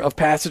director of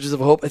Passages of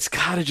Hope, it's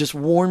got to just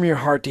warm your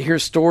heart to hear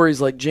stories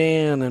like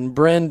Jan and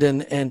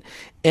Brendan and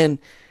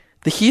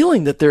the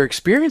healing that they're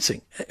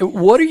experiencing.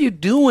 What are you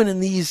doing in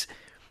these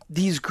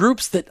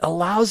groups that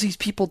allows these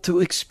people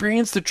to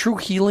experience the true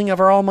healing of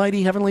our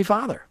Almighty Heavenly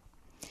Father?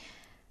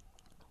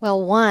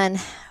 Well, one,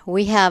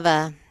 we have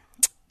an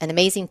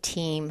amazing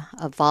team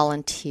of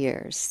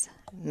volunteers.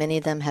 Many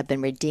of them have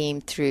been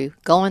redeemed through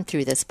going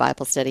through this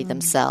Bible study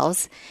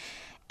themselves.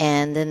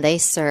 And then they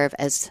serve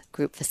as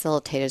group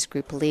facilitators,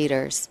 group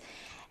leaders.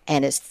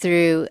 And it's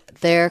through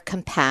their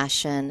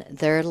compassion,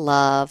 their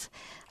love,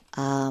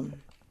 and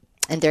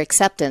their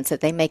acceptance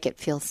that they make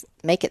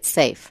it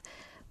safe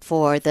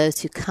for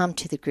those who come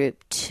to the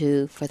group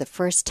to, for the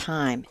first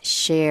time,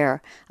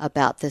 share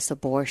about this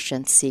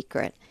abortion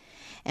secret.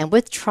 And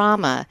with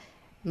trauma,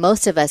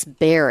 most of us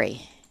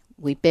bury.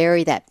 We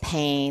bury that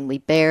pain. We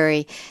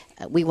bury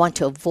we want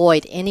to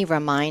avoid any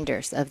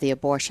reminders of the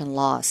abortion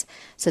laws.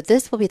 So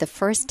this will be the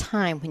first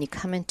time when you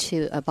come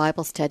into a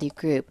Bible study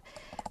group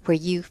where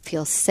you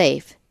feel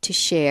safe to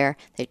share,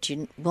 that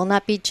you will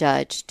not be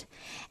judged.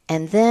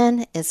 And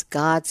then is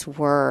God's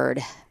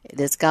Word. It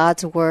is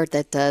God's Word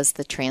that does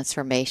the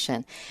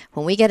transformation.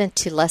 When we get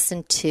into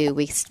lesson 2,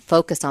 we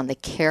focus on the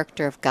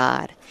character of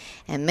God.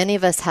 And many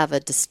of us have a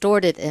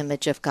distorted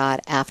image of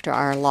God after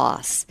our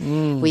loss.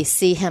 We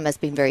see him as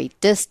being very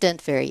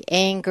distant, very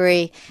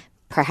angry,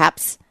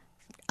 perhaps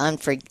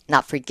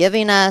not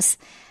forgiving us.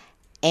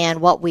 And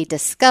what we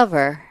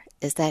discover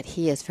is that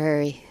he is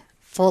very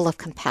full of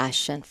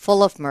compassion,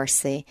 full of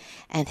mercy,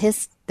 and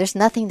there's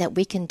nothing that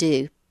we can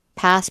do,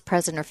 past,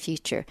 present, or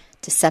future,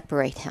 to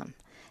separate him,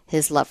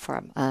 his love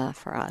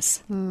for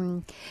us.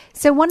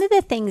 So one of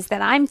the things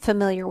that I'm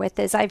familiar with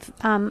is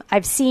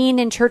I've seen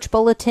in church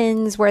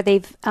bulletins where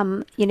they've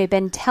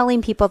been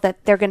telling people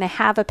that they're going to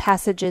have a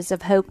Passages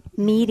of Hope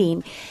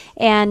meeting,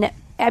 and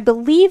I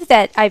believe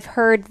that I've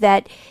heard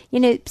that,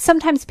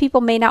 sometimes people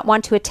may not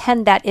want to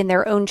attend that in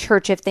their own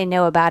church if they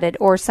know about it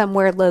or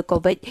somewhere local.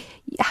 But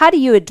how do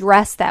you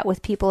address that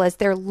with people as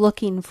they're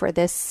looking for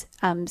this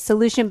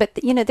solution? But,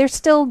 they're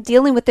still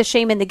dealing with the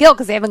shame and the guilt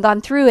because they haven't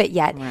gone through it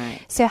yet.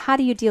 Right. So how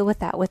do you deal with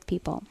that with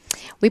people?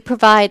 We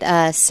provide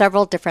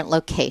several different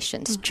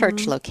locations,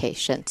 church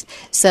locations.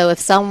 So if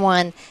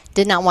someone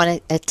did not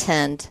want to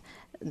attend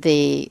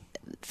the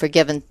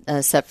Forgiven,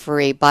 Set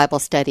Free Bible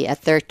study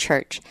at their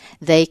church,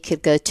 they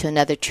could go to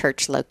another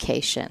church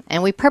location.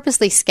 And we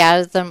purposely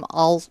scattered them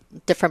all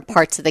different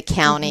parts of the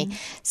county.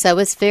 So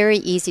it's very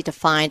easy to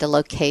find a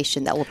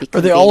location that will be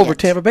convenient. Are they all over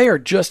Tampa Bay or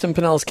just in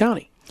Pinellas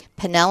County?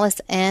 Pinellas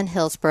and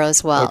Hillsborough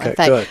as well. Okay, in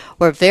fact, good.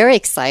 We're very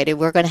excited.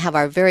 We're going to have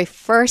our very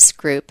first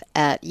group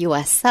at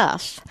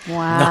USF.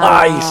 Wow.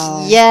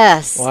 Nice.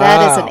 Yes,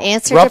 that is an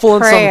answer Ruffling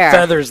to prayer. some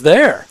feathers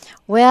there.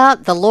 Well,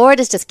 the Lord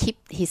is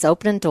he's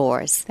opening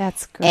doors.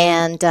 That's great.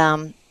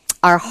 And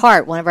our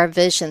heart, one of our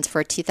visions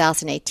for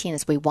 2018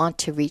 is we want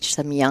to reach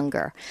them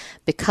younger.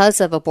 Because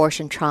of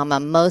abortion trauma,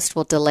 most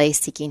will delay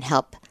seeking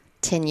help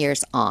 10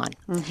 years on.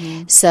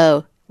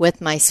 So with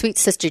my sweet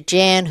sister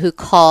Jan,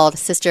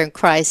 sister in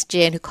Christ,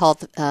 Jan, who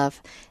called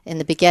in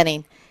the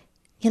beginning,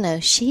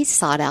 she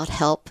sought out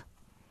help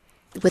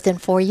within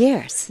 4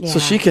 years. So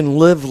she can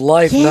live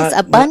life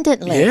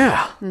abundantly.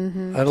 At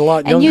a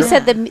lot younger. And you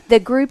said the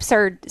groups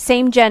are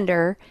same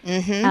gender,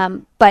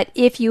 but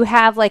if you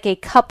have like a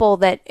couple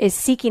that is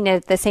seeking it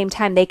at the same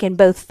time, they can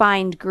both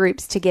find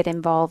groups to get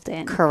involved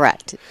in.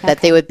 Correct.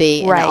 That they would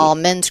be in an all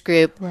men's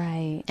group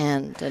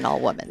and an all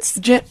women's.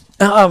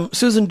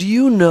 Susan, do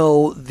you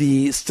know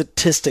the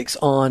statistics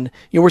on,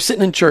 we're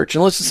sitting in church,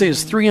 and let's just say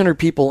there's 300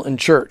 people in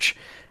church,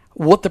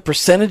 what the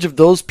percentage of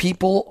those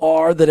people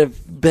are that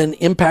have been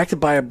impacted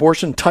by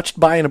abortion, touched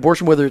by an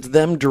abortion, whether it's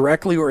them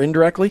directly or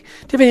indirectly? Do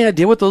you have any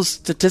idea what those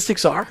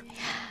statistics are?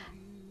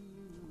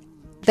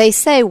 They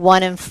say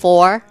 1 in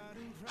 4.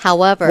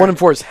 However, 1 in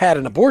 4 has had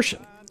an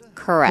abortion.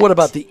 Correct. What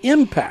about the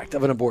impact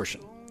of an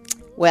abortion?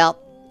 Well,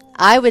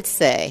 I would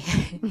say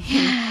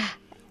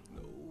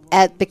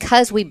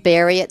because we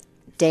bury it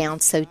down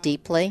so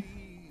deeply,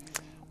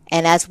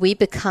 and as we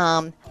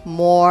become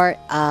more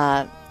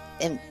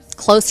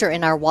closer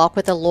in our walk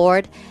with the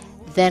Lord,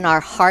 then our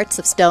hearts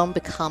of stone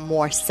become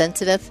more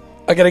sensitive.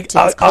 I'll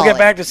get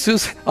back to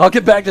Susan. I'll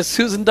get back to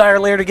Susan Dyer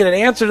later to get an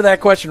answer to that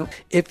question.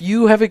 If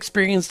you have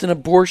experienced an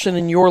abortion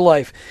in your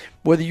life,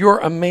 whether you're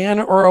a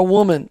man or a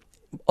woman,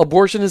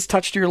 abortion has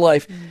touched your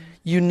life.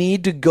 You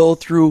need to go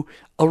through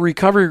a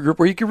recovery group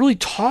where you can really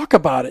talk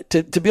about it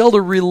to be able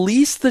to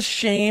release the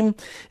shame,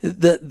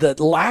 the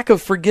lack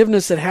of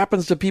forgiveness that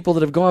happens to people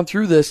that have gone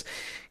through this.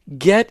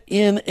 Get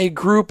in a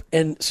group,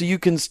 and so you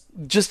can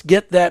just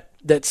get that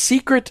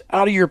secret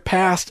out of your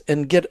past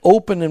and get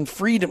open and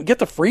freedom. Get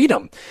the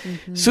freedom.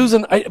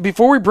 Susan,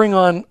 before we bring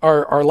on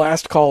our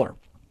last caller,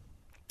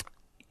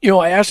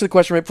 I asked you the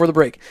question right before the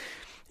break.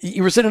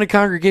 You were sitting in a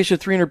congregation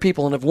of 300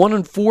 people, and if 1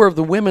 in 4 of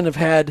the women have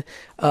had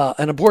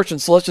an abortion,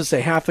 so let's just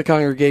say half the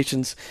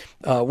congregation's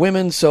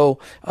women, so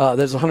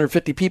there's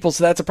 150 people,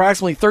 so that's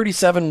approximately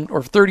 37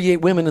 or 38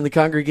 women in the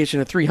congregation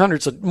of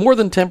 300, so more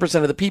than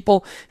 10% of the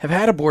people have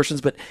had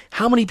abortions, but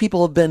how many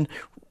people have been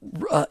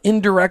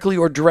indirectly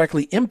or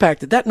directly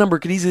impacted? That number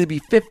could easily be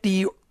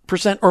 50%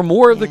 or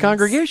more of the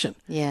congregation.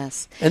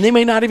 Yes. And they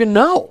may not even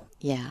know.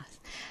 Yeah.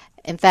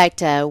 In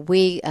fact,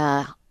 we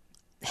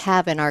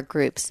have in our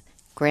groups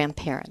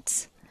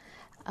grandparents.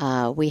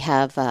 We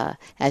have,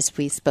 as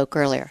we spoke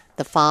earlier,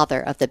 the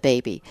father of the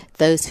baby,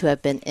 those who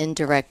have been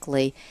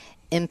indirectly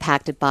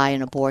impacted by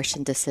an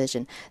abortion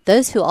decision,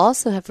 those who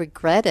also have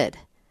regretted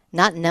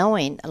not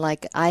knowing.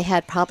 Like I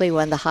had probably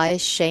one of the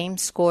highest shame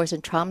scores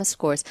and trauma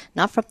scores,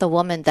 not from the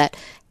woman that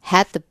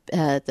had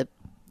the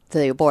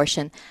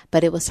abortion,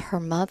 but it was her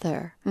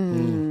mother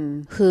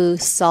who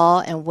saw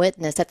and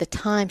witnessed. At the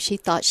time, she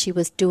thought she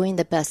was doing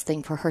the best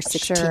thing for her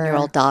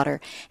 16-year-old daughter,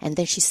 and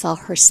then she saw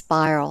her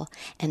spiral,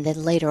 and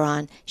then later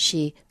on,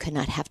 she could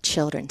not have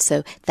children.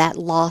 So that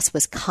loss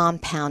was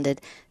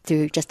compounded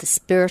through just the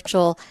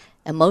spiritual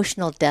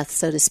emotional death,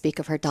 so to speak,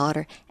 of her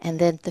daughter, and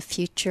then the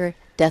future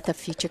death of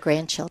future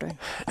grandchildren.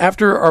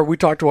 After we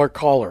talk to our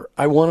caller,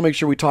 I want to make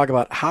sure we talk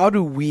about how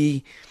do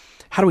we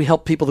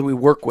help people that we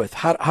work with?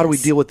 How do we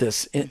deal with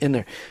this in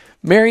there?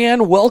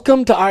 Marianne,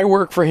 welcome to I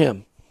Work for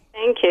Him.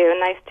 Thank you.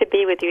 Nice to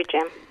be with you,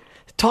 Jim.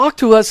 Talk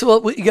to us.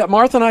 Well, you got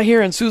Martha and I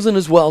here, and Susan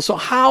as well. So,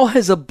 how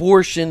has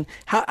abortion?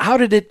 How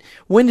did it?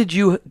 When did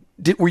you?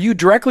 Were you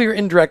directly or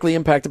indirectly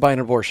impacted by an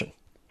abortion?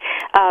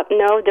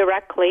 No,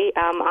 directly.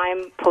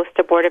 I'm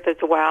post-abortive as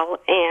well,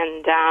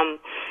 and I'm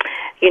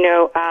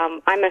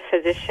a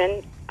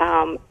physician.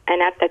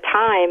 And at the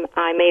time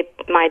I made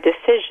my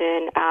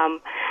decision,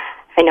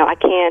 I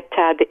can't.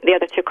 The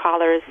other two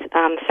callers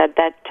said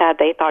that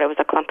they thought it was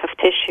a clump of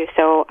tissue,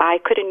 so I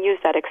couldn't use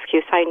that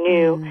excuse. I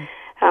knew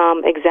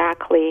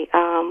exactly,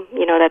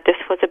 that this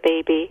was a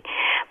baby.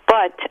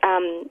 But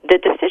the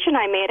decision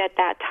I made at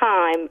that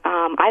time,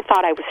 I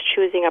thought I was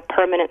choosing a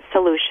permanent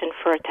solution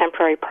for a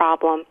temporary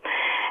problem.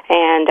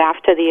 And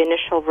after the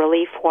initial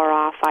relief wore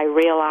off, I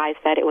realized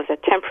that it was a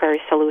temporary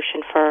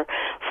solution for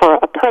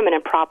a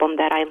permanent problem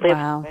that I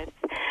lived with.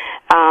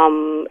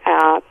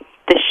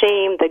 The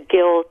shame, the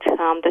guilt,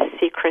 the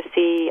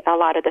secrecy, a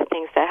lot of the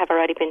things that have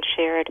already been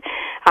shared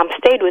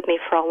stayed with me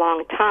for a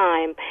long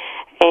time.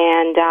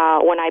 And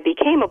when I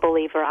became a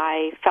believer,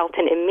 I felt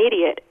an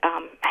immediate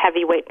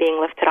heavy weight being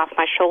lifted off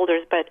my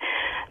shoulders, but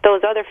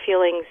those other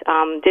feelings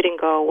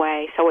didn't go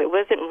away. So it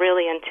wasn't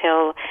really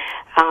until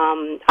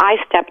I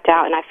stepped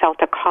out and I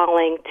felt a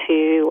calling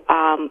to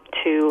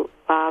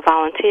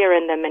volunteer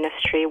in the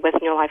ministry with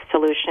New Life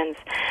Solutions,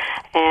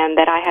 and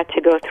that I had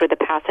to go through the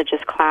Passages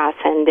class,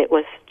 and it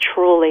was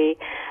truly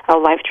a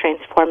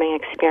life-transforming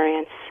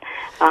experience.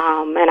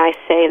 And I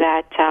say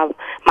that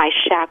my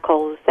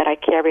shackles that I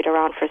carried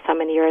around for so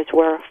many years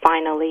were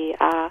finally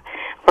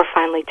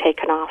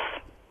taken off.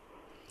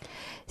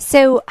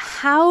 So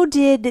how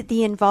did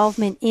the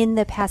involvement in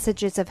the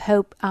Passages of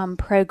Hope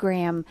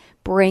program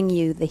bring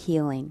you the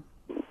healing?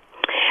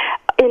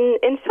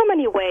 In so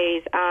many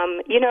ways,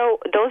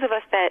 those of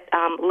us that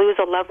lose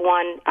a loved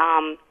one,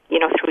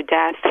 through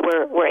death,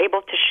 we're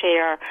able to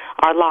share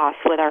our loss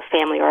with our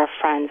family or our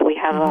friends. We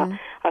have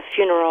a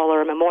funeral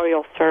or a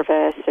memorial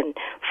service, and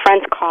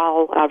friends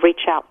call,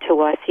 reach out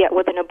to us. Yet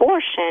with an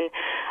abortion,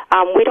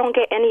 we don't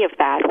get any of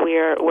that.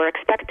 We're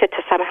expected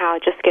to somehow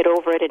just get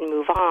over it and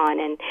move on.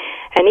 And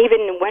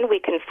even when we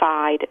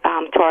confide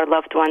to our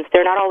loved ones,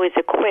 they're not always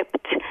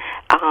equipped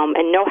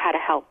and know how to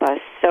help us.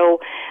 So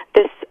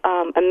this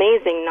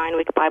amazing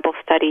 9-week Bible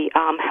study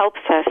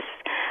helps us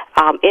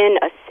in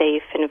a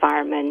safe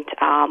environment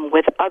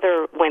with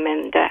other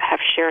women that have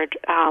shared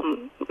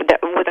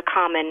with a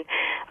common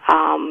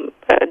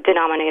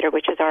denominator,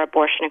 which is our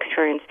abortion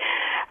experience.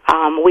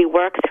 We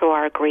work through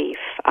our grief.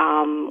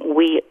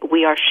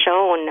 We are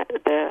shown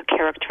the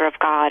character of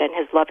God and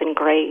His love and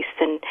grace,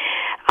 and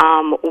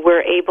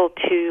we're able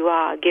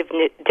to give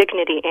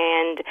dignity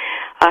and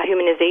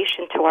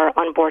humanization to our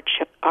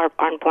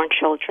unborn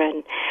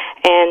children,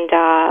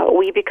 and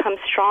we become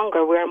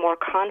stronger. We're more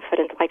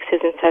confident, like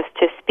Susan says,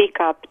 to speak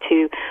up,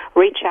 to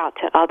reach out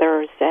to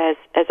others,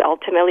 as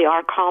ultimately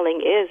our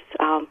calling is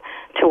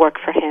to work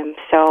for Him.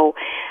 So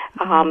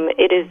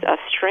it is a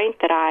strength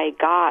that I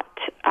got,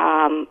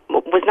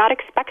 was not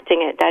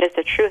expecting it. That is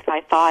the truth.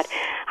 I thought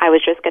I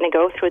was just going to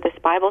go through this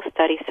Bible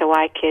study so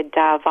I could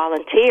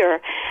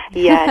volunteer,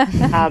 yet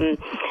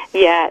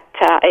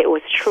it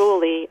was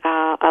truly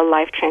a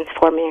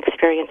life-transforming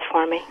experience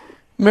for me.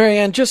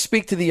 Marianne, just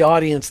speak to the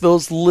audience,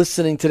 those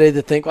listening today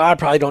that think, I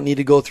probably don't need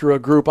to go through a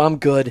group, I'm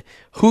good.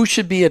 Who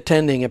should be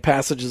attending a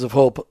Passages of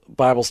Hope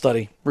Bible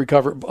study,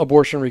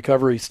 abortion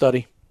recovery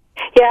study?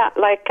 Yeah,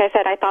 like I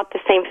said, I thought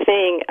the same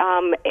thing.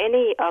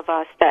 Any of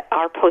us that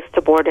are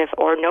post-abortive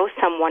or know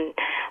someone,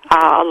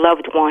 a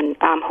loved one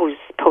who's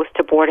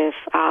post-abortive,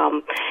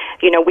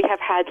 we have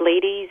had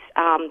ladies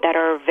that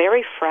are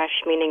very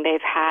fresh, meaning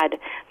they've had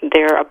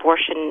their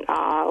abortion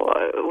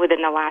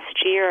within the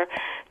last year,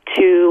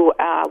 to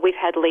we've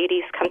had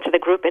ladies come to the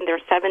group in their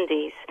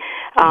 70s,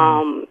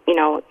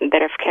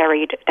 that have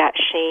carried that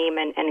shame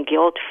and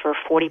guilt for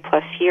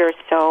 40-plus years.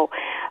 So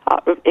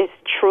it's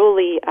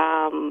truly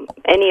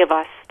any of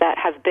us that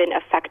have been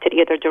affected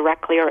either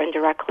directly or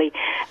indirectly.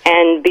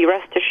 And be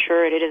rest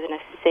assured, it is in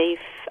a safe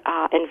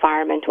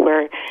environment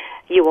where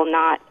you will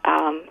not,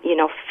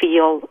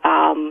 feel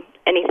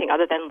anything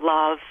other than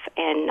love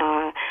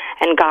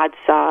and God's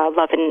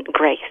love and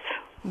grace.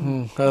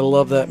 I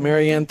love that.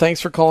 Marianne, thanks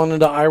for calling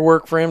into I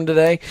Work for Him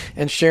today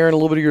and sharing a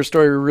little bit of your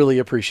story. We really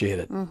appreciate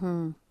it.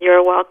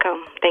 You're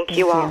welcome. Thank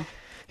you all.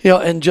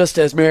 And just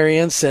as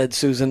Marianne said,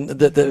 Susan,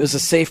 that there was a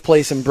safe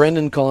place, and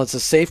Brendan called it a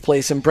safe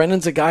place, and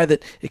Brendan's a guy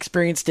that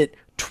experienced it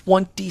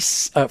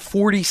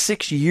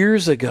 46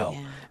 years ago.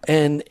 Yeah.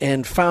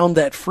 And found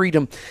that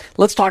freedom.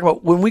 Let's talk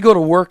about when we go to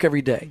work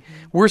every day,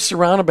 we're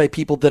surrounded by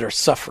people that are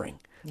suffering.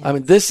 Yes. I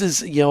mean, this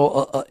is,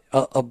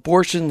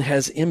 abortion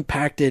has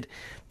impacted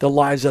the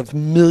lives of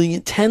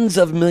tens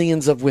of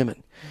millions of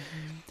women.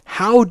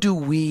 How do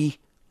we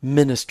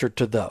minister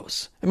to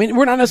those? I mean,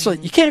 we're not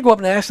necessarily, you can't go up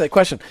and ask that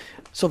question.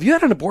 So if you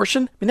had an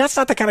abortion, I mean, that's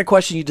not the kind of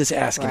question you just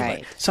ask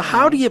anybody. Right. So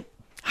how do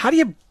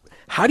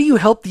you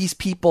help these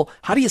people?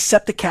 How do you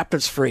set the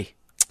captives free?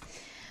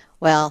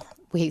 Well,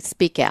 we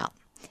speak out,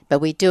 but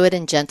we do it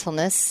in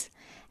gentleness.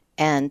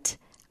 And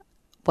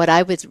what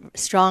I would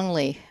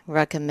strongly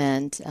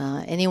recommend,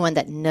 anyone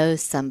that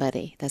knows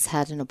somebody that's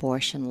had an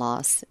abortion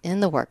loss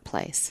in the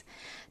workplace,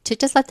 to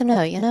just let them know,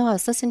 I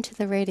was listening to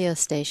the radio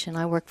station,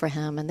 I work for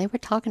him, and they were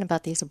talking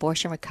about these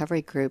abortion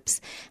recovery groups,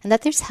 and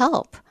that there's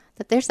help,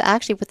 that there's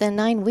actually within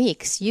 9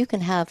 weeks, you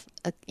can have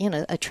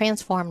a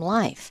transformed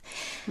life.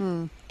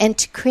 And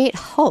to create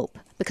hope,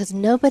 because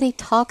nobody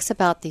talks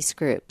about these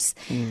groups.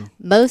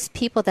 Most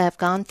people that have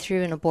gone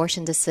through an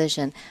abortion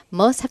decision,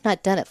 most have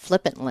not done it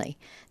flippantly.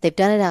 They've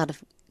done it out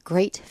of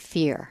great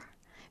fear,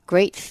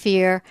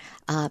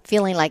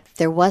 feeling like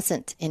there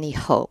wasn't any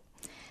hope.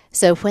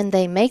 So when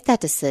they make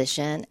that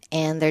decision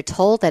and they're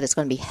told that it's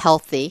going to be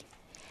healthy,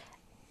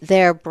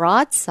 they're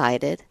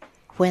broadsided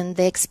when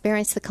they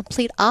experience the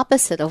complete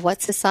opposite of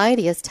what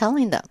society is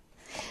telling them.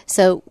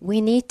 So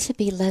we need to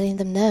be letting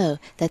them know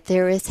that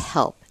there is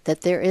help,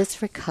 that there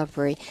is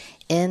recovery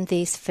in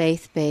these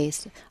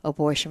faith-based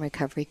abortion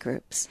recovery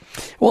groups.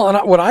 Well,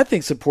 and what I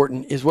think is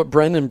important is what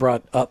Brendan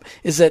brought up,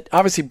 is that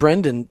obviously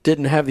Brendan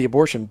didn't have the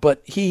abortion,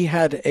 but he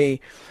had a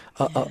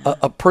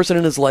person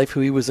in his life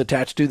who he was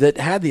attached to that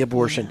had the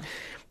abortion. Yeah.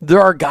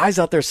 There are guys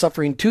out there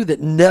suffering too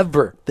that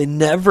never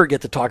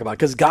get to talk about,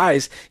 because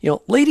guys,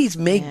 ladies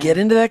may get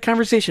into that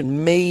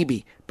conversation,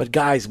 maybe, but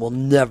guys will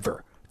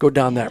never go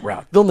down that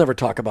route. They'll never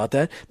talk about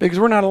that because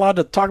we're not allowed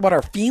to talk about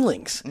our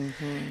feelings.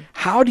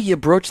 How do you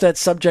broach that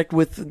subject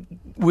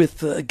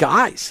with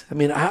guys? I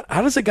mean,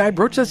 how does a guy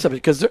broach that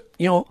subject? Because,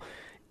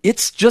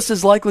 it's just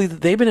as likely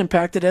that they've been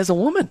impacted as a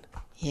woman.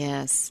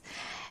 Yes.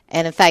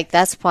 And in fact,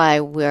 that's why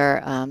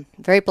we're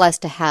very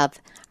blessed to have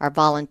our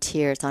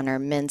volunteers on our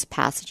Men's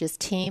Passages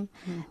team.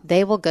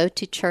 They will go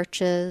to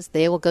churches,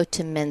 they will go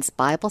to men's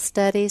Bible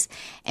studies,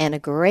 and a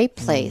great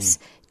place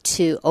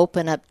to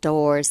open up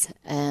doors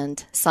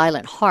and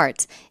silent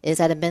hearts is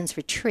at a men's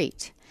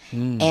retreat.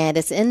 And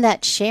it's in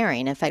that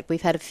sharing. In fact,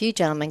 we've had a few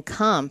gentlemen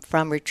come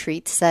from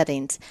retreat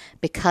settings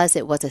because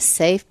it was a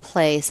safe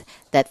place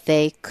that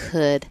they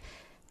could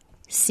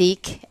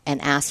seek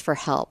and ask for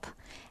help.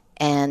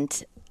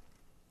 And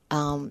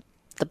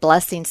the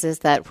blessings is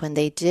that when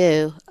they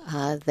do,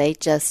 they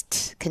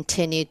just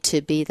continue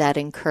to be that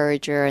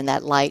encourager and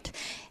that light,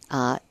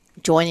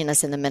 joining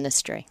us in the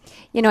ministry.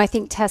 I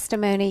think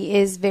testimony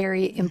is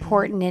very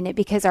important in it,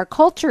 because our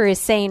culture is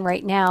saying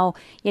right now,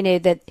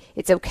 that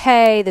it's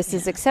okay, this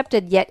is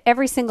accepted, yet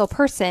every single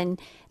person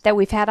that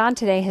we've had on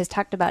today has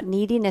talked about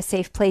needing a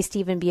safe place to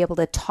even be able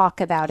to talk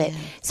about it.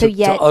 So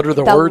yet to utter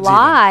the words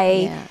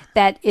lie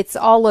that it's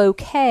all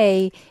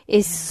okay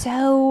is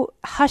so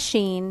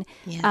hushing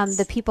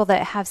the people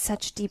that have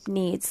such deep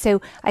needs.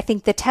 So I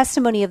think the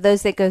testimony of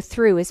those that go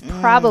through is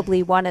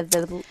probably one of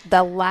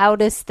the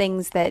loudest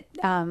things that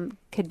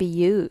could be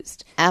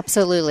used.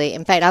 Absolutely.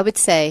 In fact, I would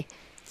say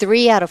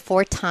 3 out of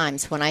 4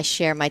 times when I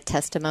share my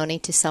testimony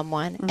to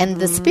someone, and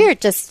the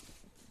Spirit just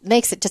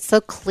makes it just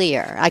so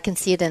clear. I can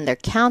see it in their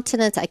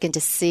countenance. I can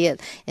just see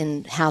it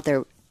in how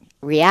they're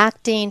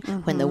reacting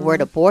when the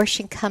word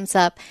abortion comes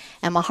up.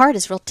 And my heart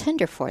is real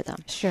tender for them.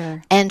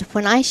 Sure. And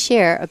when I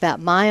share about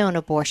my own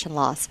abortion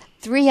loss,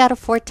 3 out of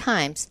 4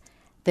 times,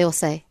 they will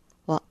say,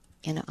 well,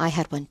 I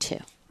had one too.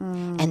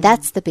 And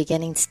that's the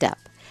beginning step.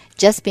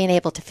 Just being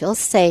able to feel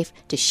safe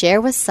to share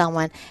with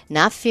someone,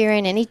 not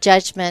fearing any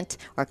judgment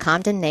or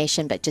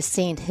condemnation, but just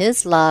seeing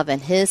his love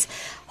and his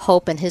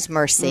hope and his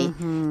mercy.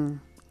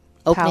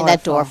 Opening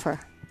that door for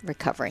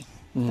recovery.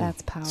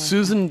 That's powerful.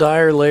 Susan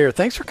Dyer-Layer,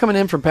 thanks for coming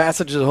in from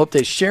Passages of Hope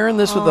Day, sharing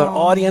this with our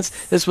audience.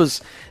 This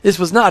was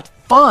not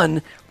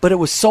fun, but it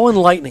was so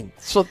enlightening.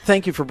 So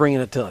thank you for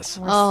bringing it to us.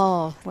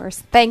 We're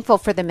thankful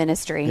for the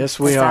ministry. Yes,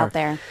 we that's are. Out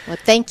there. Well,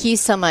 thank you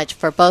so much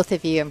for both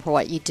of you and for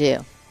what you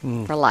do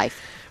for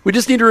life. We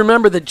just need to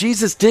remember that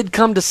Jesus did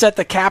come to set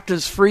the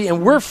captives free,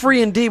 and we're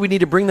free indeed. We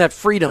need to bring that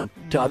freedom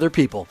to other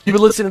people. You've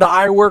been listening to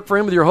I Work for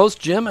Him with your hosts,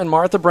 Jim and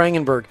Martha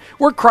Brangenberg.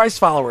 We're Christ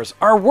followers.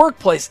 Our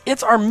workplace,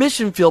 it's our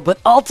mission field, but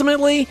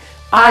ultimately,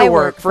 I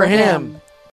work for Him.